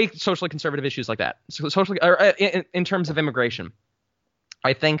we'll say socially conservative issues like that. So in terms of immigration,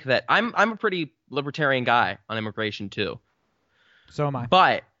 I think that I'm a pretty libertarian guy on immigration too. So am I.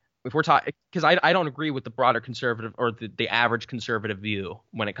 But if we're talking, because I don't agree with the broader conservative or the average conservative view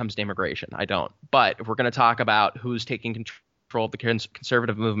when it comes to immigration. I don't. But if we're going to talk about who's taking control of the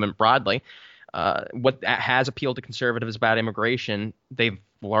conservative movement broadly. What has appealed to conservatives about immigration, they've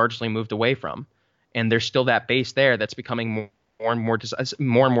largely moved away from, and there's still that base there that's becoming more and more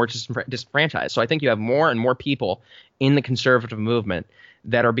disenfranchised. So I think you have more and more people in the conservative movement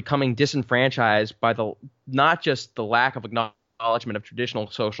that are becoming disenfranchised by not just the lack of acknowledgement of traditional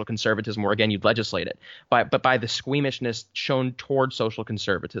social conservatism, where again you'd legislate it, but by the squeamishness shown towards social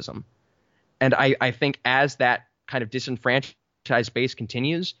conservatism. And I think as that kind of disenfranchised base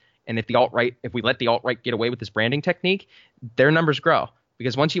continues, and if we let the alt-right get away with this branding technique, their numbers grow.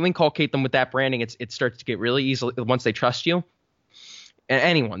 Because once you inculcate them with that branding, it starts to get really easy once they trust you. And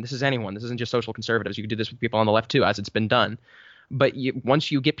anyone, this isn't just social conservatives. You can do this with people on the left too, as it's been done. But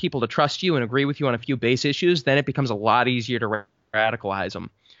once you get people to trust you and agree with you on a few base issues, then it becomes a lot easier to radicalize them.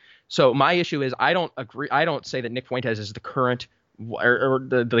 So my issue is I don't say that Nick Fuentes is the current or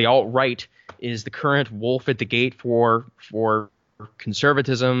the alt-right is the current wolf at the gate for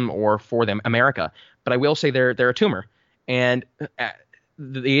conservatism or for America. But I will say they're a tumor. And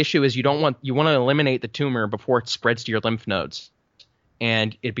the issue is you want to eliminate the tumor before it spreads to your lymph nodes,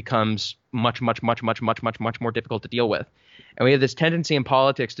 and it becomes much more difficult to deal with. And we have this tendency in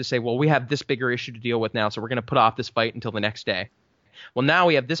politics to say, well, we have this bigger issue to deal with now, so we're going to put off this fight until the next day. Well, now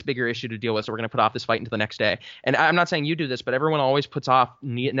we have this bigger issue to deal with, so we're going to put off this fight until the next day. And I'm not saying you do this, but everyone always puts off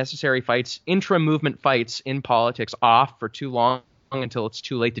necessary fights, intra-movement fights in politics off for too long until it's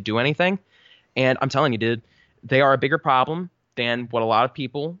too late to do anything. And I'm telling you, dude, they are a bigger problem than what a lot of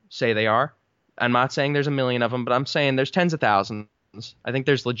people say they are. I'm not saying there's a million of them, but I'm saying there's tens of thousands. I think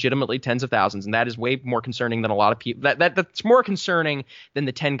there's legitimately tens of thousands, and that is way more concerning than a lot of people. That's more concerning than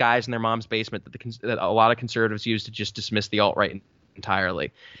the 10 guys in their mom's basement that a lot of conservatives use to just dismiss the alt-right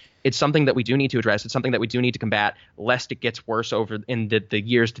entirely. It's something that we do need to address. It's something that we do need to combat, lest it gets worse over in the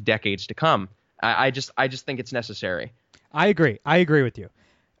years to decades to come. I just think it's necessary. I agree with you.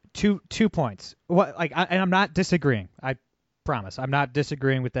 Two points. And I'm not disagreeing. I promise. I'm not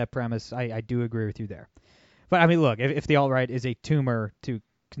disagreeing with that premise. I do agree with you there. But I mean, look, if the alt-right is a tumor to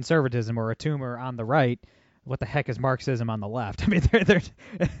conservatism or a tumor on the right, what the heck is Marxism on the left? I mean,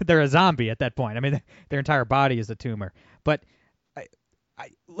 they're a zombie at that point. I mean, their entire body is a tumor. But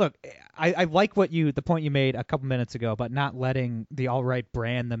I like the point you made a couple minutes ago about not letting the alt-right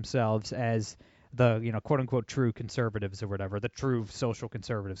brand themselves as the quote unquote true conservatives or whatever, the true social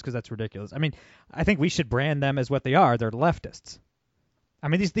conservatives, because that's ridiculous. I mean, I think we should brand them as what they are. They're leftists. I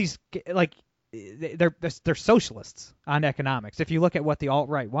mean, these like they're socialists on economics. If you look at what the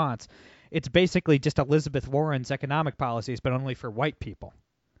alt-right wants, it's basically just Elizabeth Warren's economic policies, but only for white people.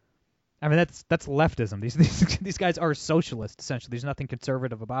 I mean, that's leftism. These guys are socialists, essentially. There's nothing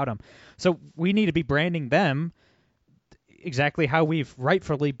conservative about them. So we need to be branding them exactly how we've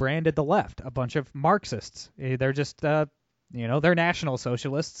rightfully branded the left, a bunch of Marxists. They're just, they're national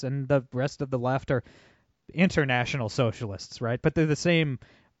socialists, and the rest of the left are international socialists, right? But they're the same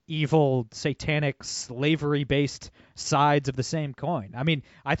evil, satanic, slavery-based sides of the same coin. I mean,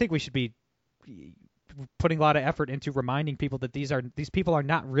 I think we should be putting a lot of effort into reminding people that these people are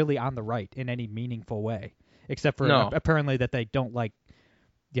not really on the right in any meaningful way, except for apparently that they don't like,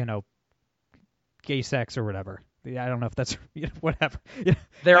 gay sex or whatever. I don't know if that's whatever.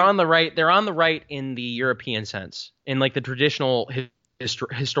 They're on the right. They're on the right in the European sense, in like the traditional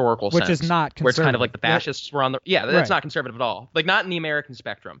historical sense, which is not conservative. Where it's kind of like the fascists were on the that's not conservative at all. Like not in the American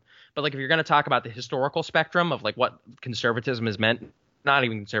spectrum, but like if you're going to talk about the historical spectrum of like what conservatism has meant. Not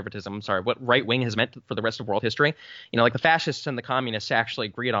even conservatism, I'm sorry, what right wing has meant for the rest of world history. Like the fascists and the communists actually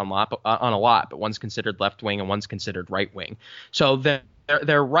agreed on a lot, but one's considered left wing and one's considered right wing. So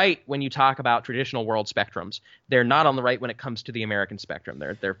they're right when you talk about traditional world spectrums. They're not on the right when it comes to the American spectrum.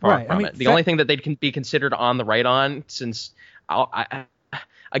 They're far from it. The only thing that they can be considered on the right on, since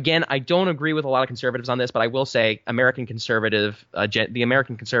again, I don't agree with a lot of conservatives on this, but I will say the American conservative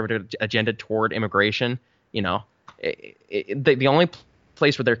agenda toward immigration, the only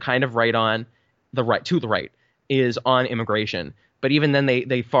place where they're kind of right on the right is on immigration. But even then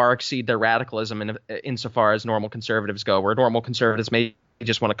they far exceed their radicalism insofar as normal conservatives go, where normal conservatives may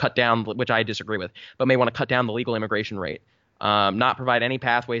just want to cut down, which I disagree with, but may want to cut down the legal immigration rate, not provide any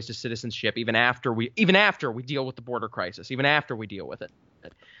pathways to citizenship even after we deal with the border crisis, even after we deal with it.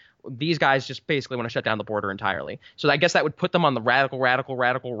 These guys just basically want to shut down the border entirely. So I guess that would put them on the radical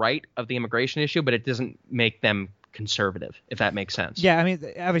right of the immigration issue, but it doesn't make them conservative, if that makes sense. Yeah, I mean,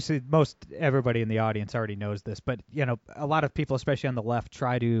 obviously everybody in the audience already knows this, but a lot of people, especially on the left,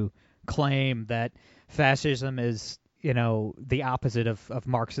 try to claim that fascism is the opposite of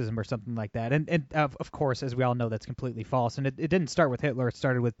Marxism or something like that, and of course, as we all know, that's completely false. And it didn't start with Hitler; it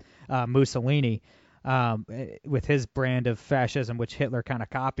started with Mussolini. with his brand of fascism, which Hitler kind of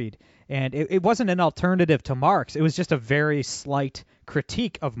copied. And it wasn't an alternative to Marx. It was just a very slight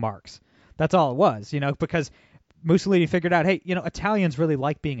critique of Marx. That's all it was, because Mussolini figured out, hey, Italians really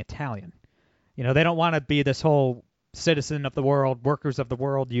like being Italian. They don't want to be this whole citizen of the world, workers of the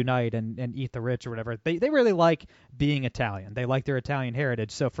world unite and eat the rich or whatever. They really like being Italian. They like their Italian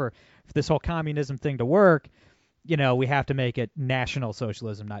heritage. So for this whole communism thing to work, we have to make it national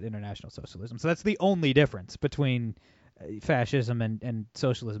socialism, not international socialism. So that's the only difference between fascism and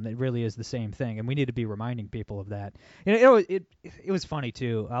socialism. It really is the same thing, and we need to be reminding people of that. It was funny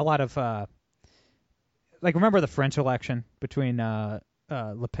too. A lot of remember the French election between Le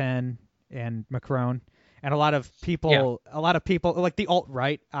Pen and Macron, and a lot of people like the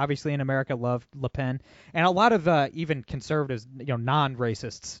alt-right, obviously in America, loved Le Pen, and a lot of even conservatives,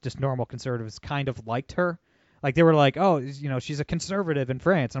 non-racists, just normal conservatives, kind of liked her. Like they were like, oh, she's a conservative in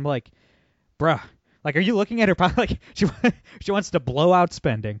France. I'm like, bruh, like, are you looking at her? Like she wants to blow out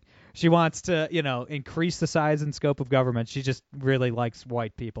spending. She wants to, increase the size and scope of government. She just really likes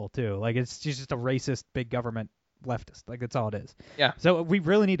white people too. Like she's just a racist big government leftist. Like that's all it is. Yeah. So we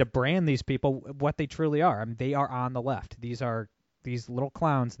really need to brand these people what they truly are. I mean, they are on the left. These little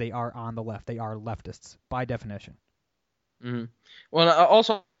clowns. They are on the left. They are leftists by definition. Mm-hmm. Well,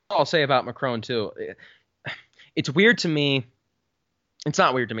 also I'll say about Macron too. It's weird to me. It's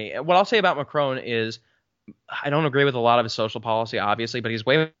not weird to me. What I'll say about Macron is I don't agree with a lot of his social policy, obviously, but he's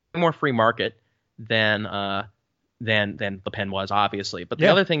way more free market than Le Pen was, obviously. But the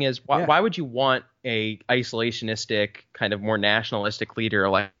other thing is, why would you want a isolationistic, kind of more nationalistic leader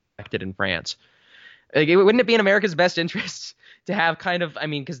elected in France? Like, wouldn't it be in America's best interests to have kind of,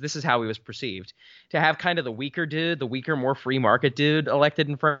 because this is how he was perceived, to have kind of the weaker, more free market dude elected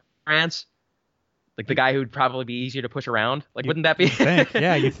in France? Like the guy who'd probably be easier to push around. Like, wouldn't that be?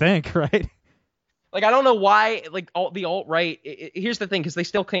 You think, right? Like, I don't know why, like, the alt-right, here's the thing, because they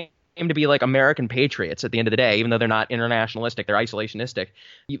still claim to be, like, American patriots at the end of the day, even though they're not internationalistic, they're isolationistic.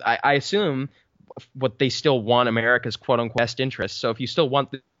 I assume what they still want America's quote-unquote best interests. So if you still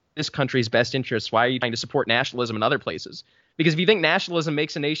want this country's best interests, why are you trying to support nationalism in other places? Because if you think nationalism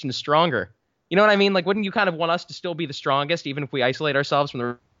makes a nation stronger, you know what I mean? Like, wouldn't you kind of want us to still be the strongest, even if we isolate ourselves from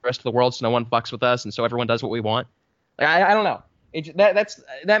the rest of the world so no one fucks with us and so everyone does what we want? Like, I don't know.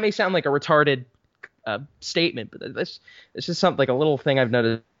 That may sound like a retarded statement, but it's just something, like a little thing I've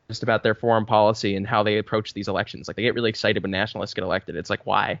noticed about their foreign policy and how they approach these elections. Like, they get really excited when nationalists get elected. It's like,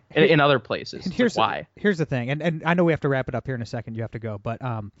 why? In other places, here's why? Here's the thing, and I know we have to wrap it up here in a second. You have to go, but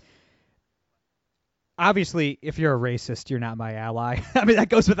obviously, if you're a racist, you're not my ally. I mean, that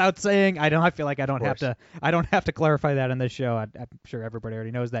goes without saying. I feel like I don't have to clarify that on this show. I'm sure everybody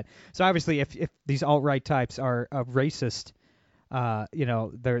already knows that. So obviously, if these alt-right types are racist,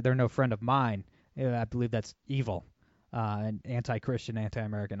 they're no friend of mine. I believe that's evil, and anti-Christian,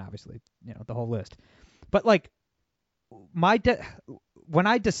 anti-American, obviously, the whole list. But like, when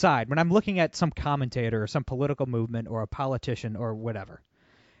I'm looking at some commentator or some political movement or a politician or whatever,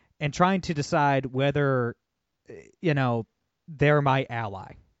 and trying to decide whether, they're my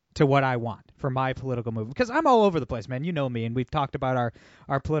ally to what I want for my political movement, because I'm all over the place, man. You know me, and we've talked about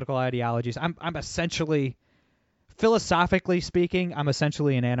our political ideologies. I'm essentially, philosophically speaking, I'm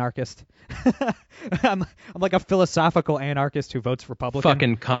essentially an anarchist. I'm like a philosophical anarchist who votes Republican.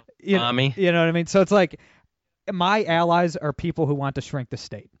 Fucking commie. You know what I mean? So it's like, my allies are people who want to shrink the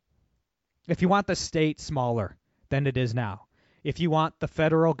state. If you want the state smaller than it is now, if you want the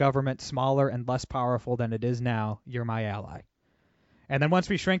federal government smaller and less powerful than it is now, you're my ally. And then once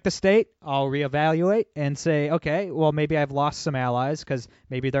we shrink the state, I'll reevaluate and say, okay, well, maybe I've lost some allies because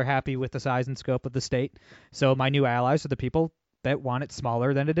maybe they're happy with the size and scope of the state. So my new allies are the people that want it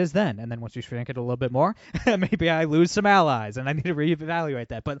smaller than it is then. And then once we shrink it a little bit more, maybe I lose some allies and I need to reevaluate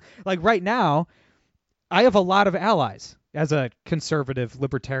that. But like right now, I have a lot of allies as a conservative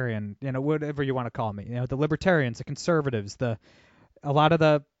libertarian, whatever you want to call me. The libertarians, the conservatives, a lot of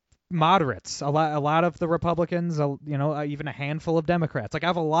the moderates, a lot of the Republicans, even a handful of Democrats. Like, I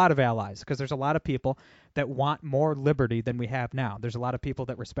have a lot of allies because there's a lot of people that want more liberty than we have now. There's a lot of people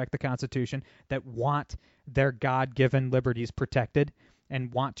that respect the Constitution, that want their God-given liberties protected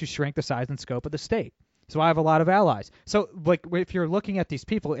and want to shrink the size and scope of the state. So I have a lot of allies. So, like, if you're looking at these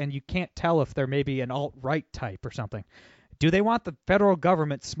people and you can't tell if they're maybe an alt-right type or something, do they want the federal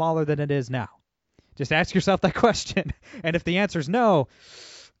government smaller than it is now? Just ask yourself that question. And if the answer is no,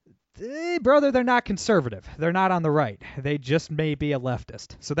 brother, they're not conservative. They're not on the right. They just may be a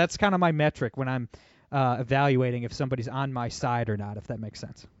leftist. So that's kind of my metric when I'm evaluating if somebody's on my side or not, if that makes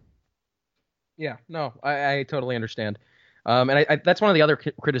sense. Yeah, no, I totally understand. And that's one of the other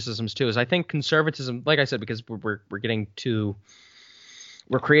criticisms too. Is I think conservatism, like I said, because we're creating too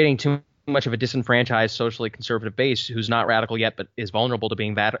much of a disenfranchised, socially conservative base who's not radical yet, but is vulnerable to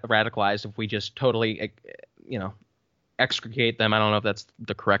being radicalized if we just totally, excrete them. I don't know if that's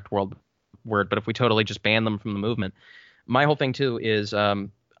the correct word, but if we totally just ban them from the movement. My whole thing too is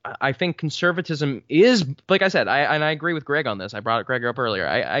I think conservatism is, like I said, I agree with Greg on this. I brought Greg up earlier.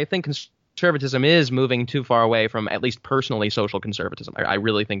 I think conservatism is moving too far away from at least personally social conservatism. I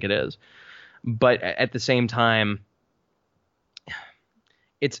really think it is. But at the same time,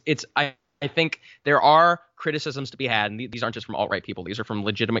 I think there are criticisms to be had, and these aren't just from alt-right people. These are from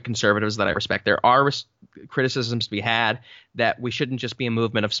legitimate conservatives that I respect. There are criticisms to be had that we shouldn't just be a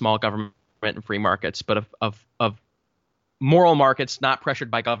movement of small government and free markets, but of moral markets not pressured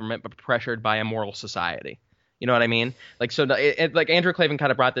by government, but pressured by a moral society. You know what I mean? Like, so like Andrew Klavan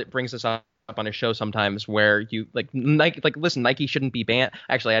kind of brings this up on his show sometimes, where you listen, Nike shouldn't be banned.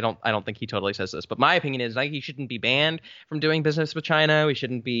 Actually, I don't think he totally says this, but my opinion is Nike shouldn't be banned from doing business with China. We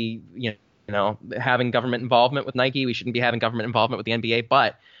shouldn't be, having government involvement with Nike. We shouldn't be having government involvement with the NBA,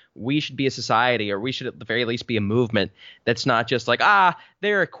 but we should be a society, or we should at the very least be a movement that's not just like,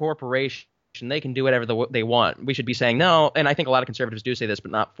 they're a corporation, they can do whatever they want. We should be saying no, and I think a lot of conservatives do say this,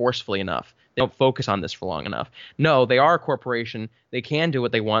 but not forcefully enough. They don't focus on this for long enough. No, they are a corporation. They can do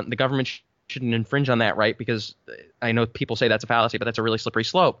what they want. The government shouldn't infringe on that right, because I know people say that's a fallacy, but that's a really slippery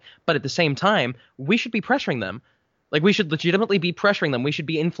slope. But at the same time, we should be pressuring them. Like, we should legitimately be pressuring them. We should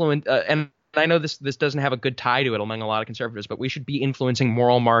be and I know this doesn't have a good tie to it among a lot of conservatives, but we should be influencing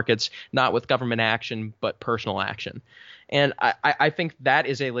moral markets, not with government action, but personal action. And I think that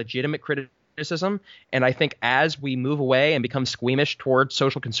is a legitimate criticism. And I think as we move away and become squeamish towards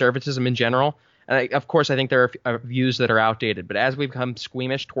social conservatism in general, and of course I think there are views that are outdated, but as we become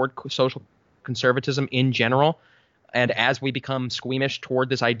squeamish toward social conservatism in general, and as we become squeamish toward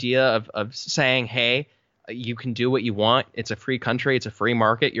this idea of saying, hey, you can do what you want, it's a free country, it's a free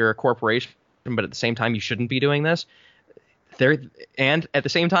market, you're a corporation, but at the same time you shouldn't be doing this. And at the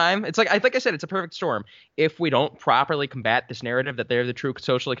same time, it's like I said, it's a perfect storm. If we don't properly combat this narrative that they're the true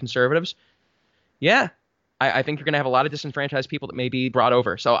socially conservatives, I think you're going to have a lot of disenfranchised people that may be brought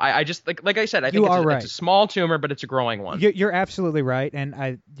over. So I just like I said, I think it's a small tumor, but it's a growing one. You're absolutely right,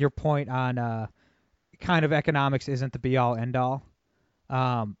 and your point on kind of economics isn't the be all end all.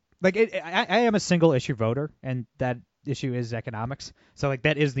 I am a single issue voter, and that issue is economics. So like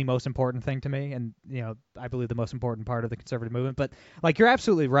that is the most important thing to me, and I believe the most important part of the conservative movement. But like you're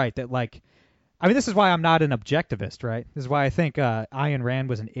absolutely right that this is why I'm not an objectivist, right? This is why I think Ayn Rand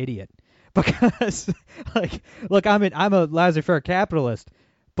was an idiot. Because, look, I'm a laissez-faire capitalist,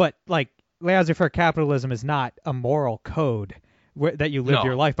 but, laissez-faire capitalism is not a moral code that you live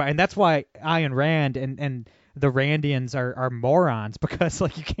your life by. And that's why Ayn Rand and the Randians are morons, because,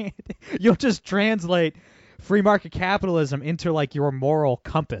 you'll just translate free market capitalism into, your moral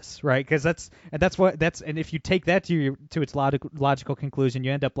compass, right? Because and if you take that to its logical conclusion,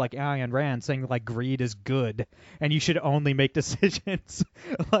 you end up like Ayn Rand saying, greed is good, and you should only make decisions,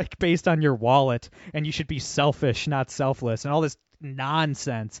 based on your wallet, and you should be selfish, not selfless, and all this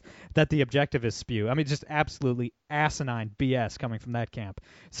nonsense that the objectivists spew. I mean, just absolutely asinine BS coming from that camp.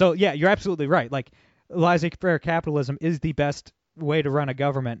 So, yeah, you're absolutely right. Laissez-faire capitalism is the best way to run a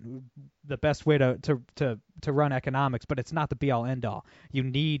government, the best way to run economics, but it's not the be all end all. You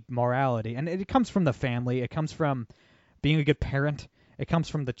need morality, and it comes from the family. It comes from being a good parent. It comes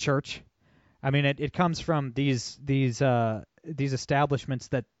from the church. I mean, it comes from these establishments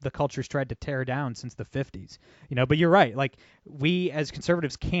that the culture's tried to tear down since the 50s. But you're right. We as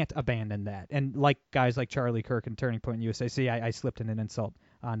conservatives can't abandon that. And guys like Charlie Kirk and Turning Point USA. See, I slipped in an insult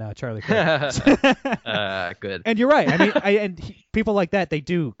on Charlie Kirk. Good. And you're right. I mean, people like that, they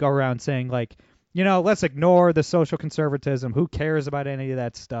do go around saying let's ignore the social conservatism. Who cares about any of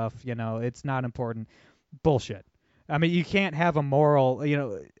that stuff? It's not important. Bullshit. I mean, you can't have a moral.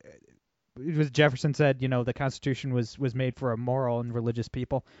 It was Jefferson said, the Constitution was made for a moral and religious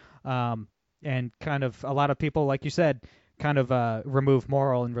people, and kind of a lot of people, like you said, kind of remove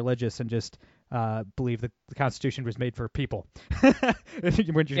moral and religious and just believe that the Constitution was made for people,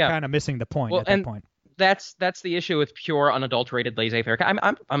 when you're kind of missing the point at that point. That's the issue with pure, unadulterated, laissez-faire.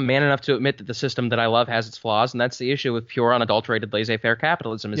 I'm man enough to admit that the system that I love has its flaws, and that's the issue with pure, unadulterated, laissez-faire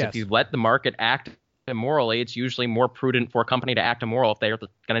capitalism. If you let the market act immorally, it's usually more prudent for a company to act immoral if they're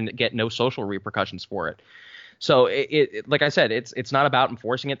going to get no social repercussions for it. So, it like I said, it's not about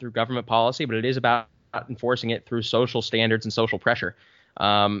enforcing it through government policy, but it is about enforcing it through social standards and social pressure.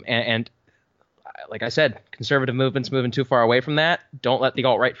 And like I said, conservative movements moving too far away from that. Don't let the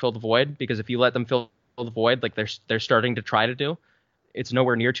alt-right fill the void, because if you let them fill the void like they're starting to try to do, it's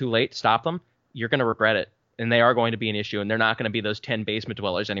nowhere near too late to stop them. You're going to regret it. And they are going to be an issue, and they're not going to be those 10 basement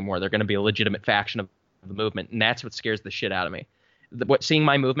dwellers anymore. They're going to be a legitimate faction of the movement, and that's what scares the shit out of me. Seeing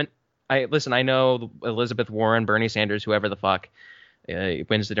my movement, I know Elizabeth Warren, Bernie Sanders, whoever the fuck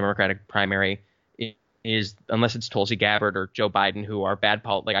wins the Democratic primary is, unless it's Tulsi Gabbard or Joe Biden, who are bad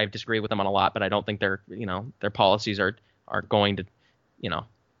like I disagree with them on a lot, but I don't think their policies are going to,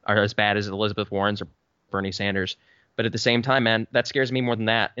 are as bad as Elizabeth Warren's or Bernie Sanders. But at the same time, man, that scares me more than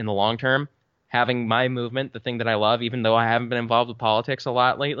that. In the long term, having my movement, the thing that I love, even though I haven't been involved with politics a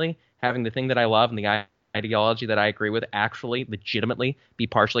lot lately, having the thing that I love and the ideology that I agree with actually legitimately be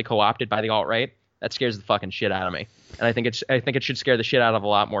partially co-opted by the alt-right, that scares the fucking shit out of me. And I think it should scare the shit out of a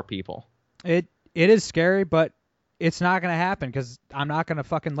lot more people. It is scary, but it's not going to happen because I'm not going to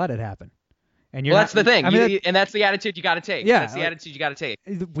fucking let it happen. And that's the thing. And that's the attitude you got to take. Yeah, that's the attitude you got to take.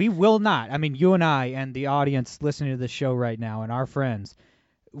 We will not. I mean, you and I and the audience listening to this show right now and our friends,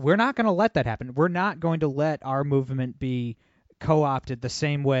 we're not going to let that happen. We're not going to let our movement be co-opted the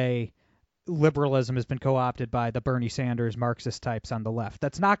same way liberalism has been co-opted by the Bernie Sanders Marxist types on the left.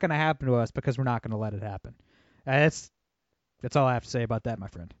 That's not going to happen to us because we're not going to let it happen. That's all I have to say about that, my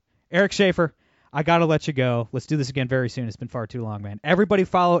friend. Eric Shaffer, I got to let you go. Let's do this again very soon. It's been far too long, man. Everybody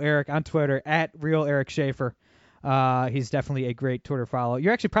follow Eric on Twitter at @RealEricShaffer. He's definitely a great Twitter follow.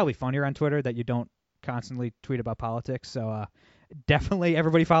 You're actually probably funnier on Twitter that you don't constantly tweet about politics, so definitely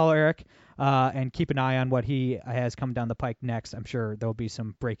everybody follow Eric and keep an eye on what he has coming down the pike next. I'm sure there'll be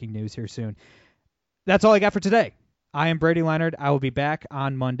some breaking news here soon. That's all I got for today. I am Brady Leonard. I will be back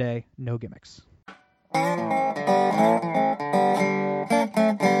on Monday. No gimmicks.